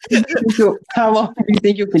you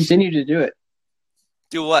think you'll continue to do it?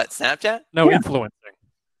 Do what? Snapchat? No, Yeah. influencing.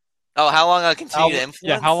 Oh, how long I'll continue to influence?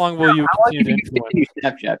 Yeah, how long will you How long do continue you to think influence? you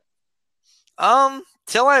continue Snapchat?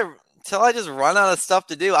 Till I just run out of stuff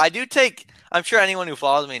to do. I'm sure anyone who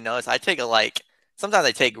follows me knows sometimes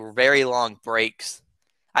I take very long breaks.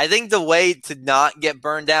 I think the way to not get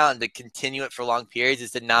burned out and to continue it for long periods is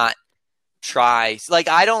to not try. So,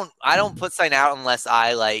 I don't put something out unless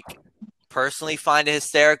I personally find it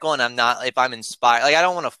hysterical and if I'm inspired. I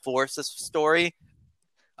don't want to force a story.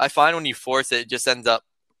 I find when you force it just ends up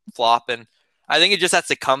flopping. I think it just has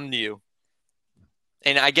to come to you.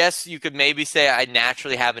 And I guess you could maybe say I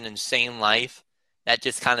naturally have an insane life that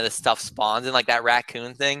just kind of the stuff spawns in, like that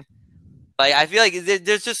raccoon thing. I feel like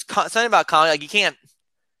there's just something about comedy. You can't.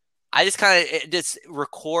 I just kind of just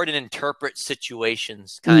record and interpret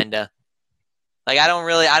situations, kind of. I don't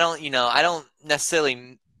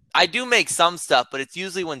necessarily. I do make some stuff, but it's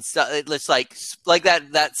usually when it's like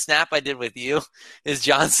that snap I did with you. Is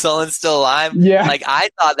John Sullen still alive? Yeah. I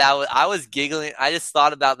thought I was giggling. I just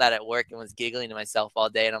thought about that at work and was giggling to myself all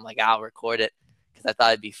day. And I'm like, I'll record it because I thought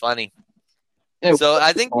it'd be funny. So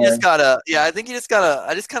I think you just gotta. I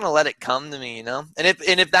just kind of let it come to me, And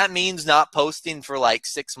if that means not posting for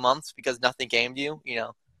 6 months because nothing came to you,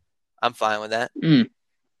 I'm fine with that. Mm.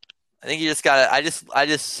 I think you just gotta. I just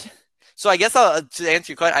So I guess to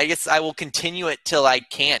answer your question, I guess I will continue it till I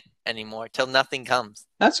can't anymore, till nothing comes.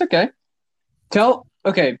 That's okay.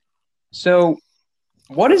 Okay, so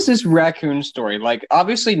what is this raccoon story? Like,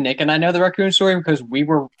 obviously, Nick and I know the raccoon story because we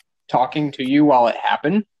were talking to you while it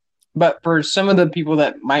happened. But for some of the people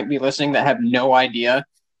that might be listening that have no idea,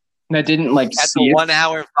 that didn't like At see the it. 1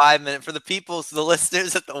 hour and 5 minute for the people, so the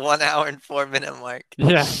listeners at the 1 hour and 4 minute mark.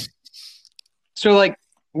 Yeah. So, like,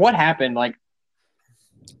 what happened? Like,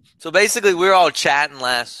 So basically, we were all chatting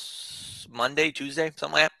last Monday, Tuesday,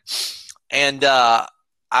 something like that, and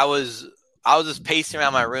I was just pacing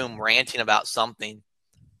around my room, ranting about something,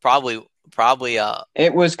 probably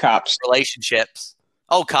it was cops. relationships.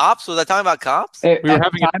 Oh, cops? Was I talking about cops? We were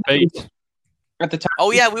having a debate. At the time.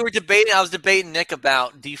 Oh yeah, we were debating. I was debating Nick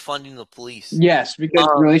about defunding the police. Yes, because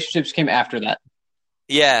relationships came after that.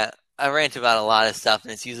 Yeah, I rant about a lot of stuff,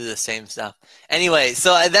 and it's usually the same stuff. Anyway,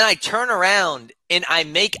 so then I turn around and I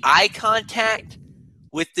make eye contact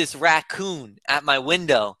with this raccoon at my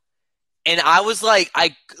window, and I was like,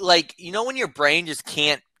 you know when your brain just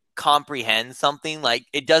can't comprehend something, like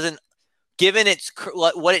it doesn't, given its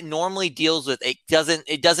what it normally deals with, it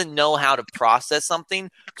doesn't know how to process something.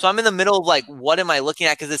 So I'm in the middle of like, what am I looking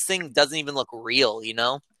at? Because this thing doesn't even look real, you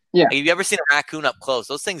know? Yeah. Like, have you ever seen a raccoon up close?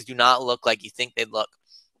 Those things do not look like you think they'd look.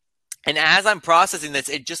 And as I'm processing this,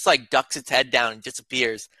 it just like ducks its head down and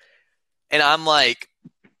disappears. And I'm like,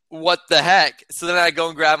 what the heck? So then I go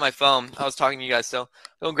and grab my phone. I was talking to you guys still.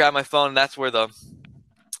 Go and grab my phone, and that's where the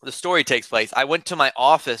story takes place. I went to my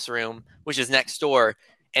office room, which is next door,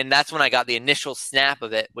 and that's when I got the initial snap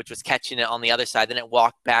of it, which was catching it on the other side. Then it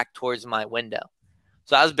walked back towards my window.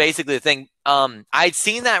 So that was basically the thing. I'd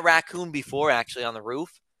seen that raccoon before, actually, on the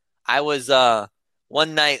roof. I was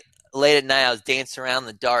one night, late at night, I was dancing around in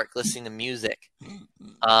the dark, listening to music,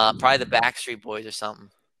 probably the Backstreet Boys or something.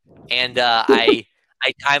 And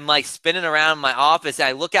I'm like spinning around in my office, and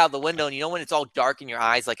I look out the window, and you know when it's all dark and your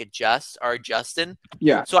eyes like are adjusting?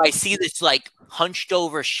 Yeah. So I see this like hunched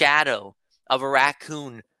over shadow of a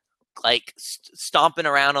raccoon like stomping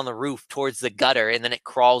around on the roof towards the gutter, and then it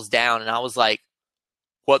crawls down, and I was like,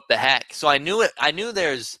 what the heck? So I knew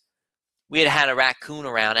we had a raccoon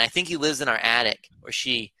around, and I think he lives in our attic,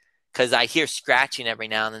 because I hear scratching every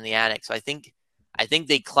now and then in the attic. So I think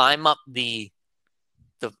they climb up the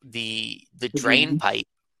drain pipe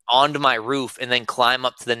onto my roof and then climb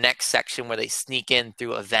up to the next section where they sneak in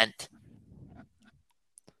through a vent.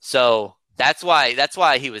 So that's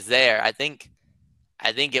why he was there. I think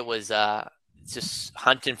it was just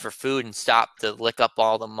hunting for food and stopped to lick up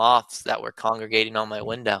all the moths that were congregating on my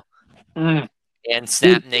window and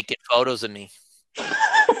snap naked photos of me for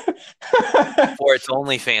its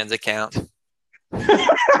OnlyFans account.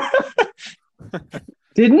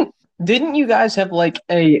 Didn't you guys have like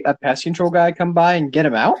a pest control guy come by and get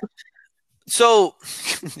him out? So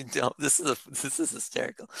no, this is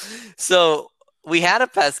hysterical. So we had a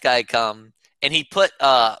pest guy come, and he put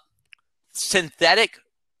synthetic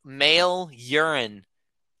male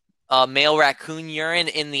raccoon urine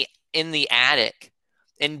in the attic,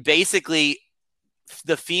 and basically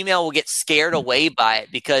the female will get scared away by it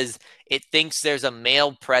because it thinks there's a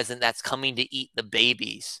male present that's coming to eat the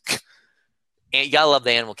babies. And you gotta love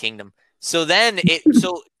the animal kingdom. So then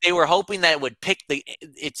so they were hoping that it would pick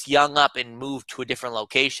its young up and move to a different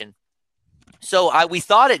location. So we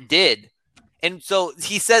thought it did. And so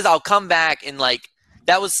he says, I'll come back, and like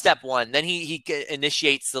that was step one. Then he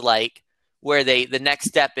initiates where the next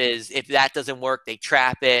step is, if that doesn't work, they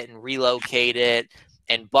trap it and relocate it,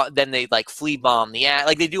 and then they like flea bomb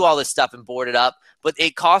like they do all this stuff and board it up. But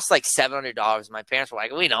it costs like $700. My parents were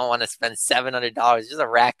like, we don't want to spend $700. It's just a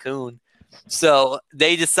raccoon. So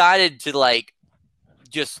they decided to like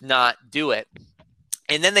just not do it.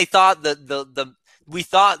 And then they thought the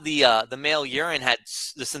male urine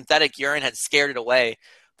the synthetic urine had scared it away.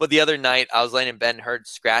 But the other night I was laying in bed and heard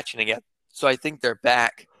scratching again. So I think they're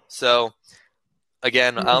back. So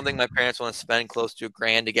again, I don't think my parents want to spend close to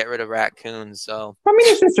 $1,000 to get rid of raccoons. So I mean,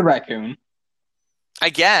 it's just a raccoon,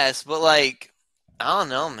 I guess, but like, I don't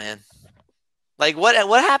know, man. Like what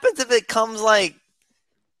happens if it comes like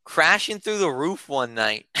crashing through the roof one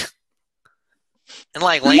night and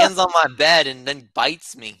like lands on my bed and then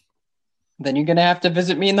bites me? Then you're gonna have to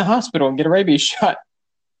visit me in the hospital and get a rabies shot.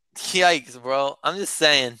 Yikes, bro! I'm just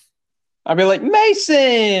saying. I'll be like,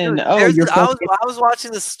 Mason. Dude, I was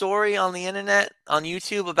watching this story on the internet on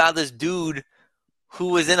YouTube about this dude who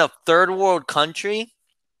was in a third world country,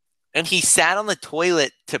 and he sat on the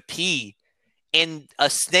toilet to pee, and a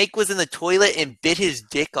snake was in the toilet and bit his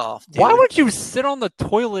dick off. Dude. Why would you sit on the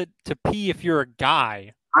toilet to pee if you're a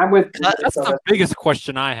guy? I'm with. That's the biggest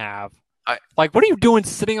question I have. Like, what are you doing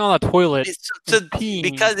sitting on the toilet and peeing?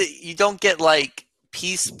 Because you don't get like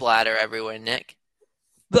pee splatter everywhere, Nick.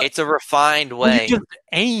 It's a refined way. You just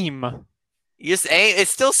aim. You just aim. It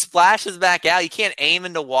still splashes back out. You can't aim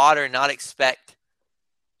into water and not expect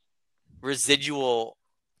residual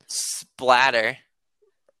splatter.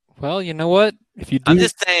 Well, you know what? If you do, I'm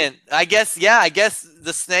just saying. I guess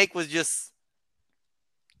the snake was just.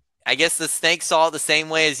 I guess the snake saw it the same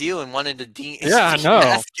way as you and wanted to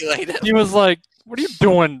demasculate it. He was like, "What are you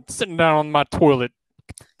doing, sitting down on my toilet?"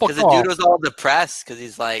 Because the dude was all depressed because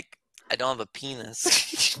he's like, "I don't have a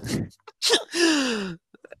penis." Dude,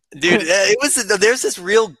 there's this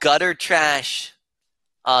real gutter trash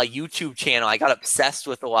YouTube channel I got obsessed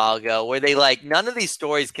with a while ago where they like none of these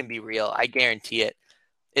stories can be real. I guarantee it.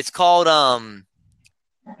 It's called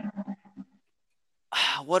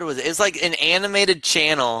what was it? It's like an animated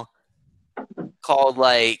channel called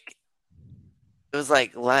like it was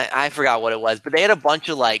like I forgot what it was, but they had a bunch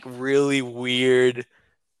of like really weird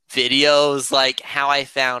videos, like how I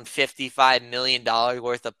found $55 million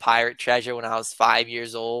worth of pirate treasure when I was 5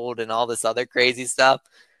 years old, and all this other crazy stuff.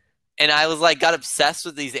 And I was like, got obsessed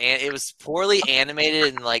with these. It was poorly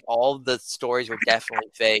animated, and like all the stories were definitely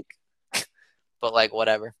fake. But like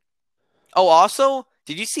whatever. Oh, also,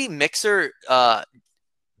 did you see Mixer's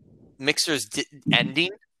ending?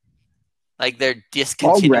 Like they're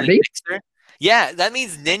discontinuing Already? Mixer. Yeah, that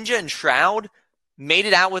means Ninja and Shroud made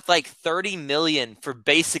it out with like 30 million for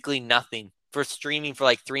basically nothing for streaming for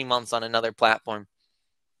like 3 months on another platform.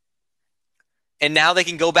 And now they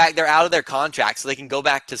can go back. They're out of their contract, so they can go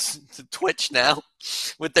back to Twitch now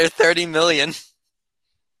with their 30 million.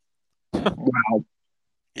 Wow.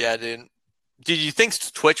 Yeah, dude. Did you think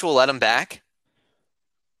Twitch will let them back?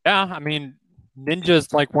 Yeah, I mean,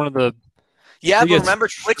 Ninja's like one of the. Yeah, but remember,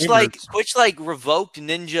 Twitch revoked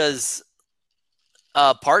Ninja's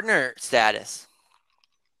partner status.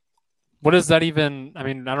 What does that even? I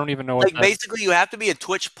mean, I don't even know what. Like basically, you have to be a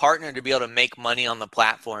Twitch partner to be able to make money on the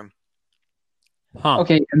platform. Huh.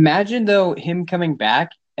 Okay, imagine though him coming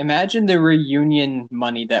back. Imagine the reunion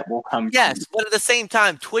money that will come. Yes, but at the same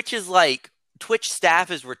time, Twitch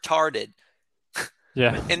staff is retarded.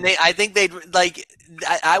 Yeah. And I think they'd like.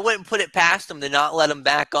 I wouldn't put it past them to not let them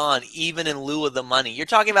back on, even in lieu of the money. You're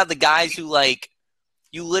talking about the guys who like.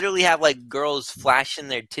 You literally have like girls flashing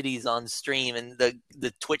their titties on stream, and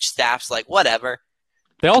the Twitch staff's like, whatever.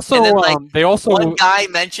 They also, one guy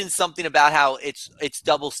mentioned something about how it's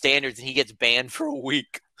double standards, and he gets banned for a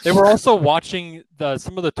week. They were also watching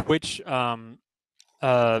some of the Twitch mods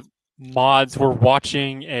were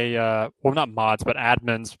watching well, not mods, but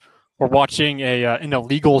admins were watching an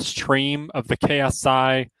illegal stream of the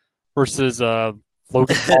KSI versus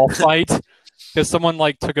Logan Paul fight. Because someone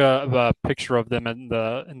like took a picture of them in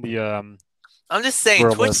the. I'm just saying,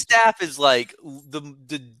 Twitch staff is like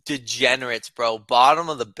the degenerates, bro. Bottom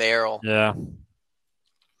of the barrel. Yeah.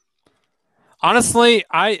 Honestly,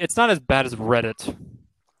 it's not as bad as Reddit.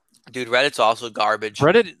 Dude, Reddit's also garbage.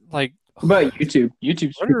 Reddit, like. What about YouTube?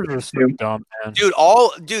 YouTube's so dumb, man. Dude,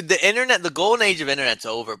 the internet, the golden age of internet's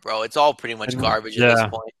over, bro. It's all pretty much garbage at this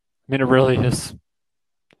point. I mean, it really is.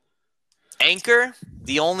 Anchor,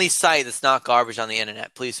 the only site that's not garbage on the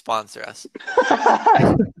internet. Please sponsor us.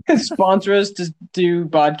 Sponsor us to do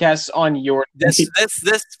podcasts on your. This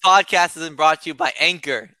podcast has been brought to you by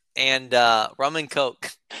Anchor and Rum and Coke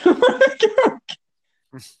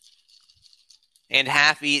and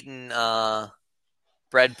half-eaten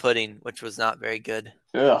bread pudding, which was not very good.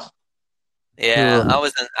 Ugh. Yeah,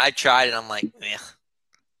 I tried it. I'm like, ugh.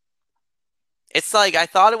 It's like I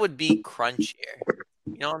thought it would be crunchier.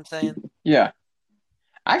 You know what I'm saying? Yeah.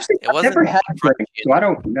 Actually, I've never had bread, so I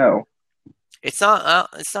don't know. It's not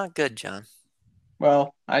good, John.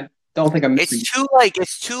 Well, I don't think I'm missing.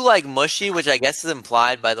 It's too mushy, which I guess is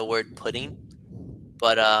implied by the word pudding.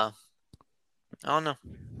 But I don't know.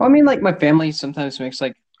 Well, I mean, like my family sometimes makes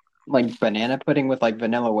like banana pudding with like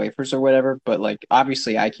vanilla wafers or whatever, but like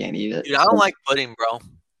obviously I can't eat it. Dude, I don't like pudding, bro.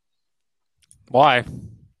 Why? I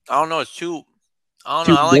don't know. It's too. I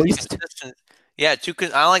don't know. I don't like the consistency. Yeah, I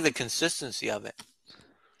don't like the consistency of it.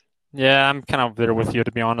 Yeah, I'm kind of there with you,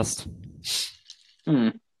 to be honest.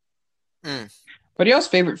 What are y'all's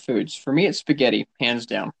favorite foods? For me, it's spaghetti, hands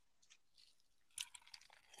down.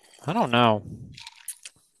 I don't know.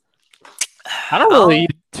 I don't really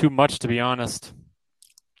eat too much, to be honest.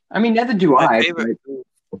 I mean, neither do I. I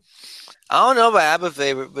don't know if I have a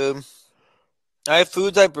favorite food. I have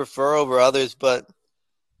foods I prefer over others, but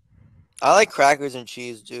I like crackers and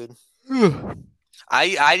cheese, dude.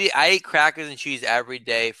 I ate crackers and cheese every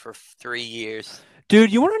day for 3 years. Dude,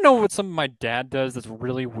 you want to know what something my dad does that's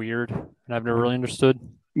really weird and I've never really understood?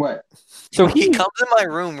 What? So He comes in my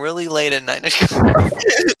room really late at night.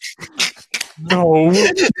 No,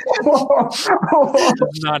 it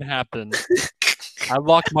does not happen. I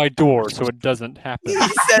lock my door so it doesn't happen. He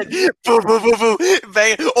said, "Boo, boo, boo, boo,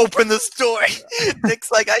 bang! Open this door."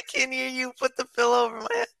 Nick's like, "I can't hear you. Put the pillow over my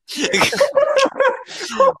head."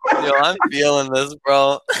 Yo, I'm feeling this,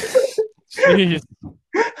 bro. Jeez.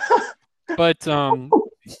 But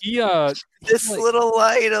he This like, little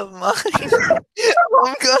light of mine,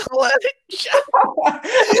 I'm gonna let it shine.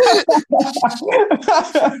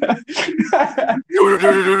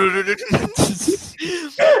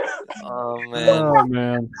 Oh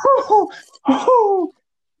man. oh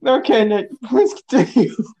man, Okay, Nick, please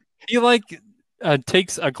continue. he like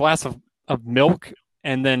takes a glass of milk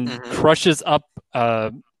and then Mhm. crushes up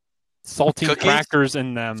saltine Cookies? crackers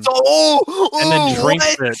in them And and then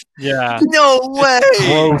drinks what? it. Yeah, No way.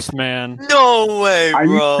 gross, man. No way, Are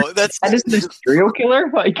you- bro. That's That is the serial killer?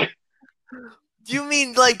 Like, you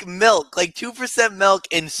mean like milk, like 2% milk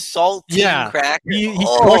and saltine Yeah, crackers? he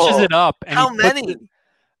Oh, crushes it up and How he puts many? it-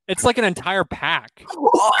 it's like an entire pack,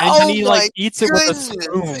 Oh, and then he my like eats it with a goodness.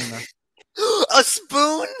 spoon. A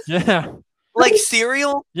spoon? Yeah, Like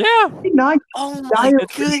cereal? yeah, not Oh my Diet-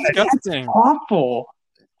 it's goodness. disgusting. awful.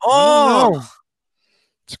 Oh, No.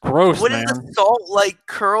 It's gross, what is man. the salt like?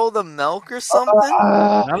 Curl the milk or something?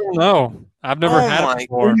 I don't know. I've never Oh had my it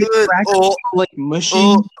before. good. Crackers Oh, like mushy.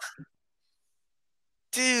 oh,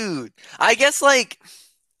 dude. I guess like.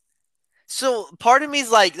 So part of me is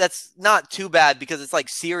like, that's not too bad because it's like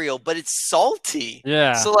cereal, but it's salty.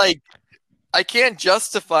 Yeah. So like, I can't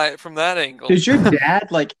justify it from that angle. Does your dad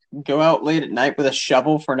like go out late at night with a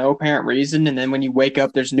shovel for no apparent reason, and then when you wake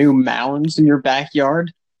up, there's new mounds in your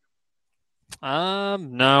backyard?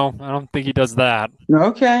 No, I don't think he does that.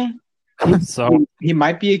 Okay, So he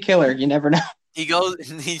might be a killer. You never know. He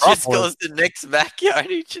just Probably. goes to Nick's backyard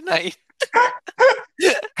each night.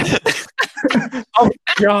 oh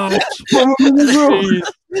gosh. Jeez.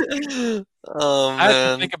 Oh I had to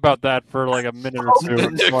man. think about that for like a minute or two.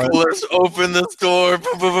 but- Nicholas, open this door.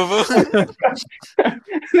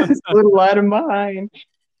 This little light of mine.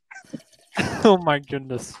 oh my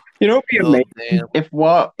goodness. You know, it'd be Oh, amazing damn. if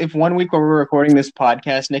 1 week while we're recording this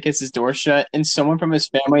podcast, Nick has his door shut, and someone from his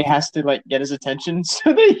family has to like get his attention,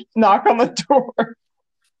 so they knock on the door.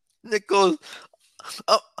 Nick goes,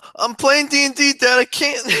 I'm playing D&D, Dad. I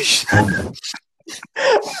can't.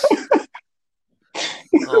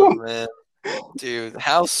 Oh man, dude,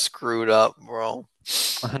 how screwed up, bro.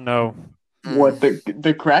 I know. What,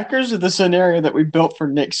 the crackers or the scenario that we built for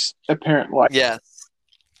Nick's apparent life? Yes.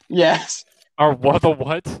 Yes, Or what? The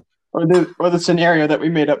what? or the scenario that we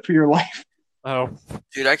made up for your life. Oh,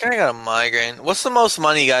 Dude, I kind of got a migraine. What's the most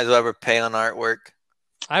money you guys will ever pay on artwork?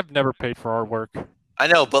 I've never paid for artwork. I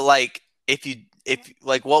know, but like, if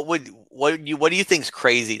like, what do you think's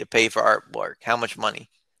crazy to pay for artwork? How much money?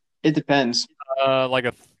 It depends.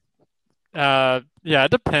 Yeah,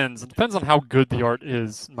 it depends. It depends on how good the art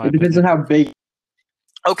is. In my It depends on opinion. how big.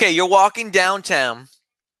 Okay, you're walking downtown.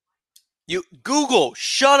 You Google,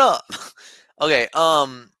 shut up. Okay,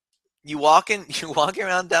 you're walking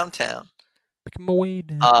around downtown. Make 'em away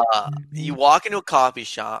down. You walk into a coffee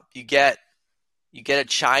shop. You get a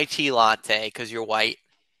chai tea latte because you're white,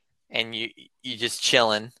 and you just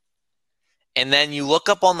chilling. And then you look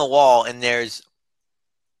up on the wall, and there's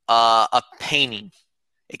a painting.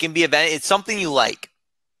 It can be it's something you like.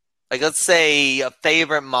 Like, let's say a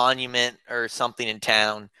favorite monument or something in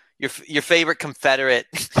town. Your favorite Confederate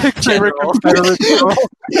general,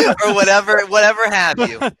 or whatever have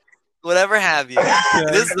you. Whatever have you.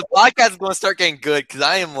 The podcast is going to start getting good because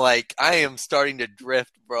I am starting to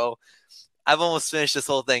drift, bro. I've almost finished this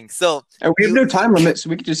whole thing. So We have no time limit, so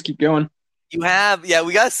we can just keep going. we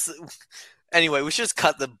got. Anyway, we should just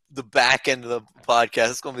cut the back end of the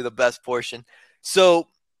podcast. It's going to be the best portion. So,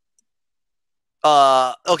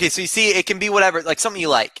 okay, so you see, it can be whatever, like something you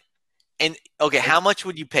like. And okay, how much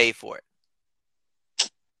would you pay for it?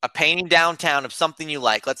 A painting downtown of something you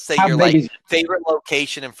like. Let's say How your big like is it? favorite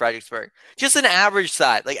location in Fredericksburg. Just an average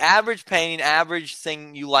size, like average painting, average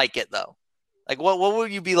thing you like it though. Like what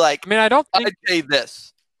would you be like? I mean, I don't think I'd pay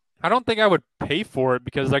this. I would pay for it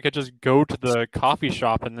because I could just go to the coffee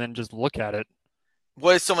shop and then just look at it.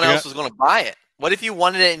 What if someone Yeah. else was going to buy it? What if you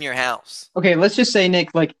wanted it in your house? Okay, let's just say,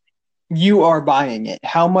 Nick, like, you are buying it.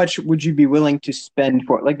 How much would you be willing to spend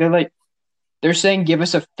for it? Like, they're saying give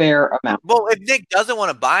us a fair amount. Well, if Nick doesn't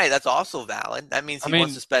want to buy it, that's also valid. That means he I mean-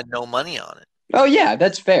 wants to spend no money on it. Oh, yeah,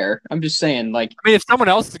 that's fair. I'm just saying, like, I mean, if someone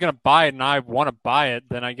else is gonna buy it and I want to buy it,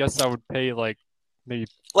 then I guess I would pay like maybe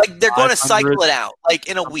Like they're going to 500 cycle it out like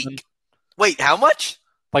in a something. week. Wait, how much?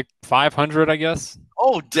 like 500, I guess.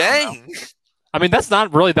 Oh, dang. I mean, that's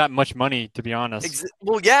not really that much money, to be honest.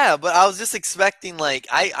 Well, yeah, but I was just expecting like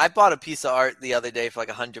I bought a piece of art the other day for like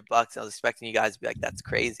 $100. I was expecting you guys to be like, "That's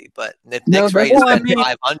crazy," but if Nick's ready to spend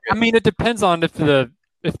 500, I mean, it depends on if the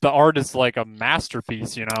art is like a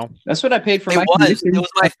masterpiece, you know. That's what I paid for. It was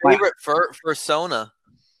my favorite persona.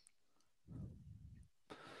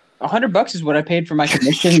 $100 is what I paid for my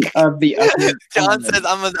commission of the. John says,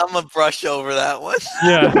 "I'm a brush over that one."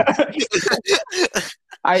 Yeah.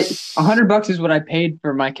 $100 is what I paid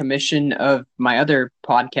for my commission of my other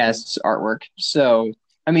podcast's artwork. So,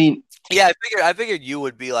 I mean, yeah, I figured you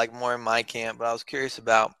would be like more in my camp, but I was curious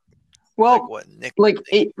about. Well, like what Nick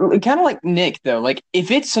kind of like Nick though. Like,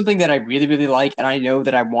 if it's something that I really, really like, and I know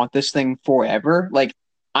that I want this thing forever, like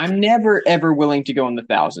I'm never ever willing to go in the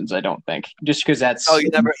thousands. I don't think, just because that's. Oh,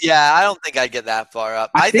 you never? Yeah, I don't think I'd get that far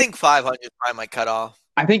up. I think 500 is probably my cutoff.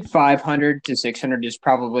 I think 500 to 600 is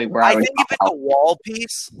probably where I would. I think if it's a wall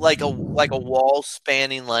piece, like a wall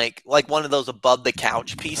spanning, like one of those above the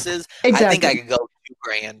couch pieces, exactly. I think I could go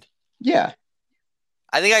 $2,000. Yeah.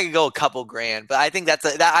 I think I could go a couple grand, but I think that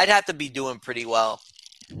I'd have to be doing pretty well.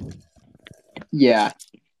 Yeah,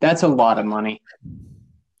 that's a lot of money.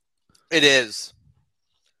 It is,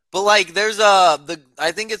 but like, there's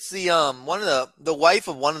I think it's the one of the wife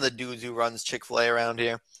of one of the dudes who runs Chick-fil-A around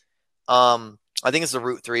here. I think it's the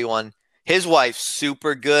Route 3 one. His wife's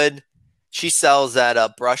super good. She sells at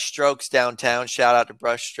Brushstrokes downtown. Shout out to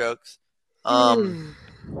Brushstrokes.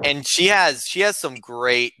 And she has some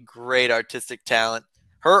great artistic talent.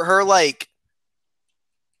 Her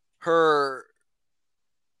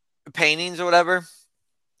paintings or whatever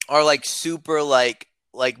are like super like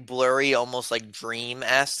blurry, almost like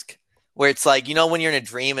dream-esque, where it's like, you know, when you're in a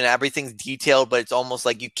dream and everything's detailed, but it's almost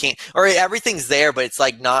like you can't, or everything's there, but it's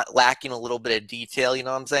like not lacking a little bit of detail. You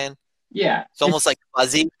know what I'm saying? Yeah. It's almost like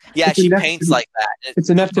fuzzy. Yeah, she paints like that.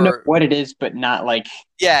 It's enough to know what it is, but not like.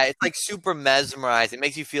 Yeah, it's like super mesmerized. It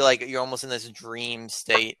makes you feel like you're almost in this dream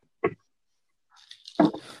state.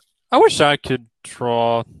 I wish I could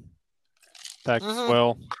draw that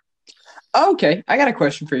well. Okay, I got a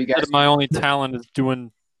question for you guys. My only talent is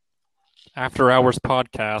doing after-hours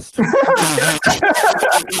podcast.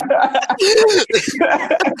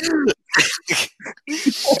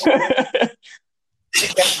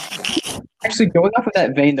 Actually, going off of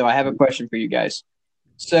that vein, though, I have a question for you guys.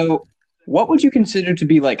 So, what would you consider to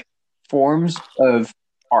be like forms of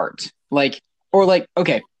art?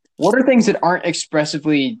 Okay, what are things that aren't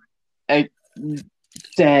expressively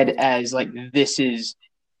said as like this is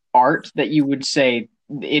art that you would say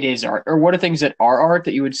it is art, or what are things that are art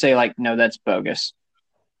that you would say like no, that's bogus?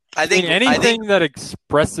 I think anything that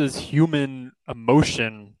expresses human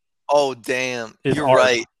emotion. Oh damn, you're art,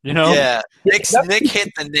 right. You know, yeah. Nick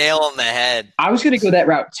hit the nail on the head. I was gonna go that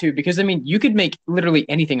route too, because I mean, you could make literally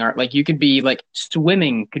anything art. Like you could be like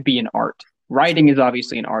swimming could be an art. Writing is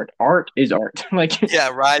obviously an art. Art is art. Like yeah,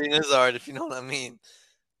 writing is art. If you know what I mean.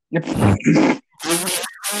 I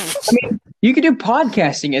mean, you could do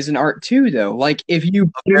podcasting as an art too, though. Like if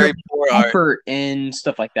you put effort in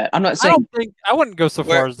stuff like that. I'm not saying. I wouldn't go so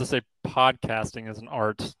far as to say podcasting is an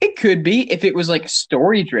art. It could be if it was like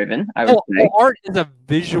story driven. I would say art is a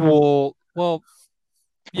visual. Well,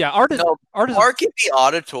 yeah, art is art can be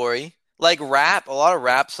auditory. Like rap, a lot of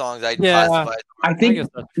rap songs I classify. I think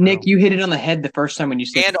Nick, you hit it on the head the first time when you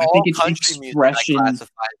said. And I all think it's country music I classify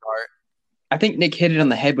as art. I think Nick hit it on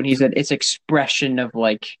the head when he said it's expression of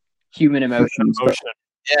like human emotions.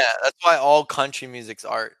 Yeah, that's why all country music's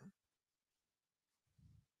art.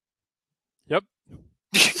 Yep.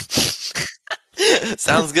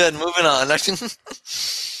 Sounds good. Moving on.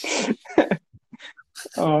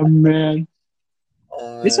 Oh man.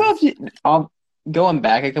 This I'll going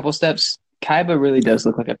back a couple steps. Kaiba really does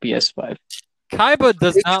look like a PS5. Kaiba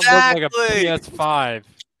does not look like a PS5.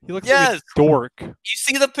 He looks like a dork. You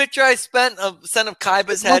see the picture I sent of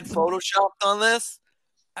Kaiba's head photoshopped on this?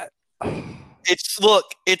 It's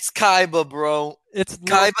Kaiba, bro. It's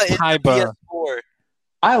Kaiba. Is the PS4.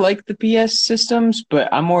 I like the PS systems,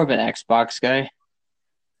 but I'm more of an Xbox guy.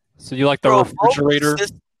 So you like the refrigerator?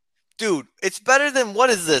 Dude, it's better than, what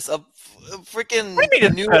is this? A freaking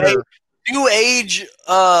new age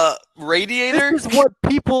radiator? This is what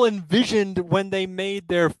people envisioned when they made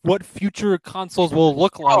what future consoles will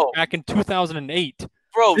look like back in 2008.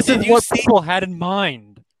 Bro, this is what people had in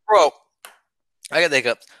mind. Bro, I got the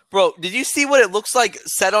hiccups. Bro, did you see what it looks like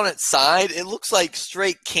set on its side? It looks like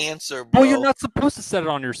straight cancer, bro. Well, you're not supposed to set it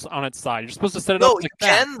on its side. You're supposed to set it up like that.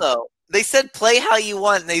 No, you can, though. They said play how you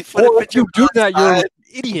want. And they put a picture. If you do that, you're an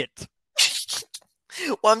idiot.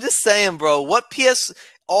 Well, I'm just saying, bro.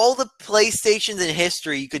 all the PlayStations in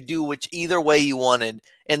history, you could do either way you wanted.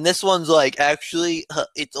 And this one's like, actually,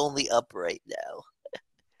 it's only up right now.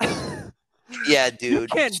 Yeah, dude. You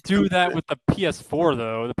can't do that with the PS4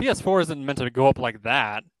 though. The PS4 isn't meant to go up like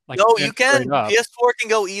that. Like no, you can. PS4 can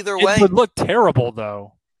go either way. It would look terrible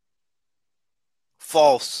though.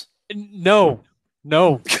 False. No.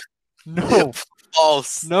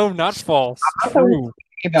 False. No, not false. True.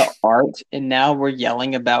 About art, and now we're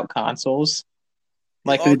yelling about consoles.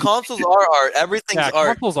 Like consoles are art. Everything's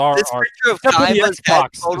art. Consoles are this art. picture of Except for the Kaiba's head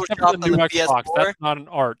Xbox. photoshopped on the Xbox. PS4. That's not an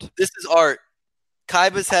art. This is art.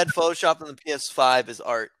 Kaiba's head photoshopped on the PS5 is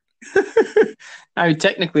art. I mean,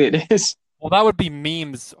 technically it is. Well, that would be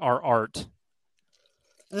memes are art.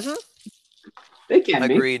 Mm-hmm. They can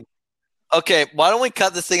be. Agreed. Okay, why don't we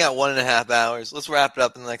cut this thing at 1.5 hours? Let's wrap it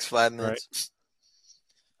up in the next 5 minutes.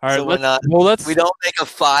 All right. So we don't make a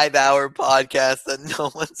 5-hour podcast that no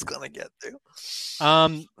one's gonna get through.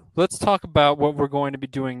 Let's talk about what we're going to be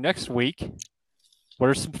doing next week. What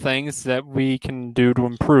are some things that we can do to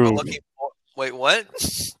improve? Wait, what?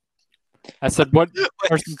 I said, what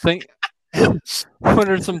are some things? What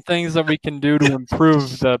are some things that we can do to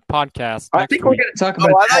improve the podcast? I think we're going to talk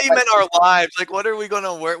about. I thought you meant our lives. Like, what are we going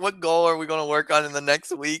to work? What goal are we going to work on in the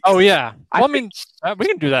next week? Oh yeah. Well, we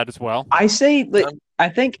can do that as well. I say, I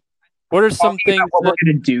think. What are some things what we're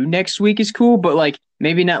going to do next week is cool, but like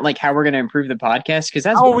maybe not like how we're going to improve the podcast because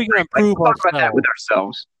that's how are we going to improve talk about that with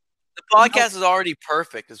ourselves. The podcast is already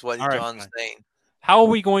perfect, is what John's saying. How are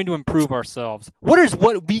we going to improve ourselves? What is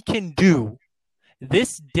what we can do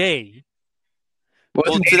this day?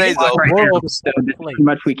 Well today's over. So there's not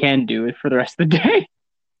much we can do for the rest of the day.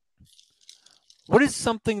 What is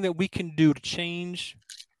something that we can do to change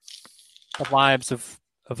the lives of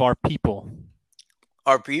our people?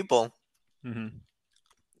 Our people? Mm-hmm.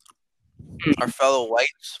 Our fellow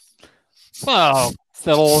whites? Well,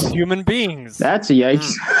 fellow human beings. That's a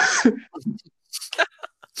yikes.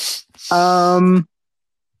 Well,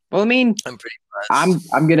 I mean, I'm pretty blessed.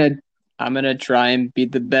 I'm gonna try and be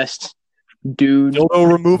the best dude,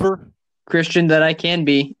 dildo remover Christian that I can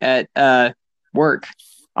be at work.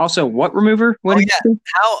 Also, what remover? What?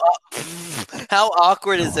 How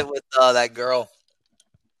awkward is it with that girl?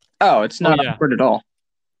 Oh, it's not awkward at all.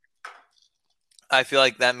 I feel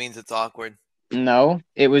like that means it's awkward. No,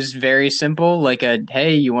 it was very simple. Like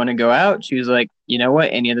hey, you want to go out? She was like, you know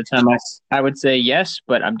what? Any other time I would say yes,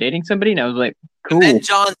 but I'm dating somebody, and I was like, cool. And then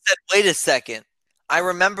John said, wait a second. I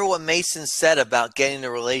remember what Mason said about getting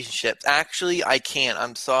into relationships. Actually, I can't.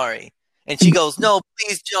 I'm sorry. And she goes, no,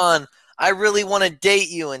 please, John. I really want to date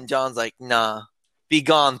you. And John's like, nah. Be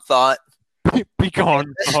gone, thought. Be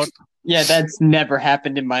gone, thought. Yeah, that's never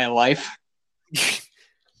happened in my life.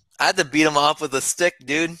 I had to beat him off with a stick,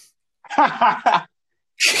 dude. Oh,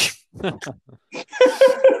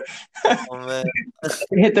 man.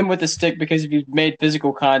 Hit them with a stick because if you've made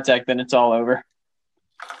physical contact, then it's all over.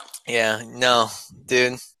 Yeah, no,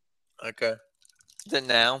 dude. Okay. Is it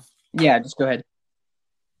now? Yeah, just go ahead.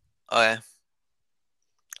 Okay.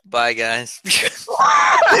 Bye, guys.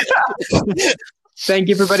 Thank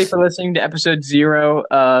you, everybody, for listening to episode 0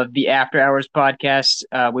 of the After Hours podcast.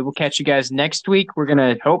 We will catch you guys next week. We're going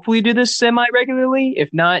to hopefully do this semi-regularly.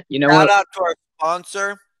 If not, you know what? Shout out to our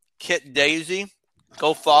sponsor, Kit Daisy.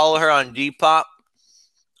 Go follow her on Depop.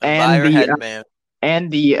 And buy her headband.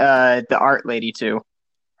 And the art lady, too.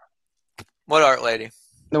 What art lady?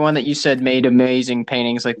 The one that you said made amazing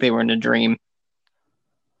paintings like they were in a dream.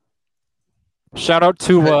 Shout out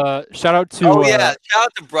to shout out to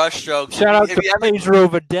Brushstrokes. Shout out to Pedro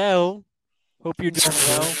Vidal. Hope you're doing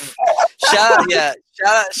well. Shout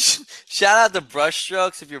out to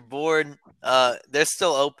Brushstrokes. If you're bored, they're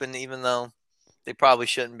still open even though they probably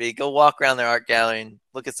shouldn't be. Go walk around their art gallery and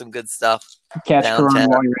look at some good stuff. Catch downtown.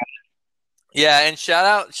 Yeah, and shout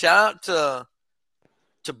out to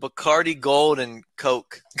Bacardi Gold and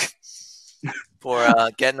Coke for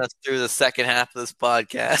getting us through the second half of this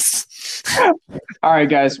podcast. All right,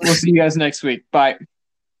 guys. We'll see you guys next week. Bye.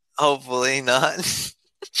 Hopefully not.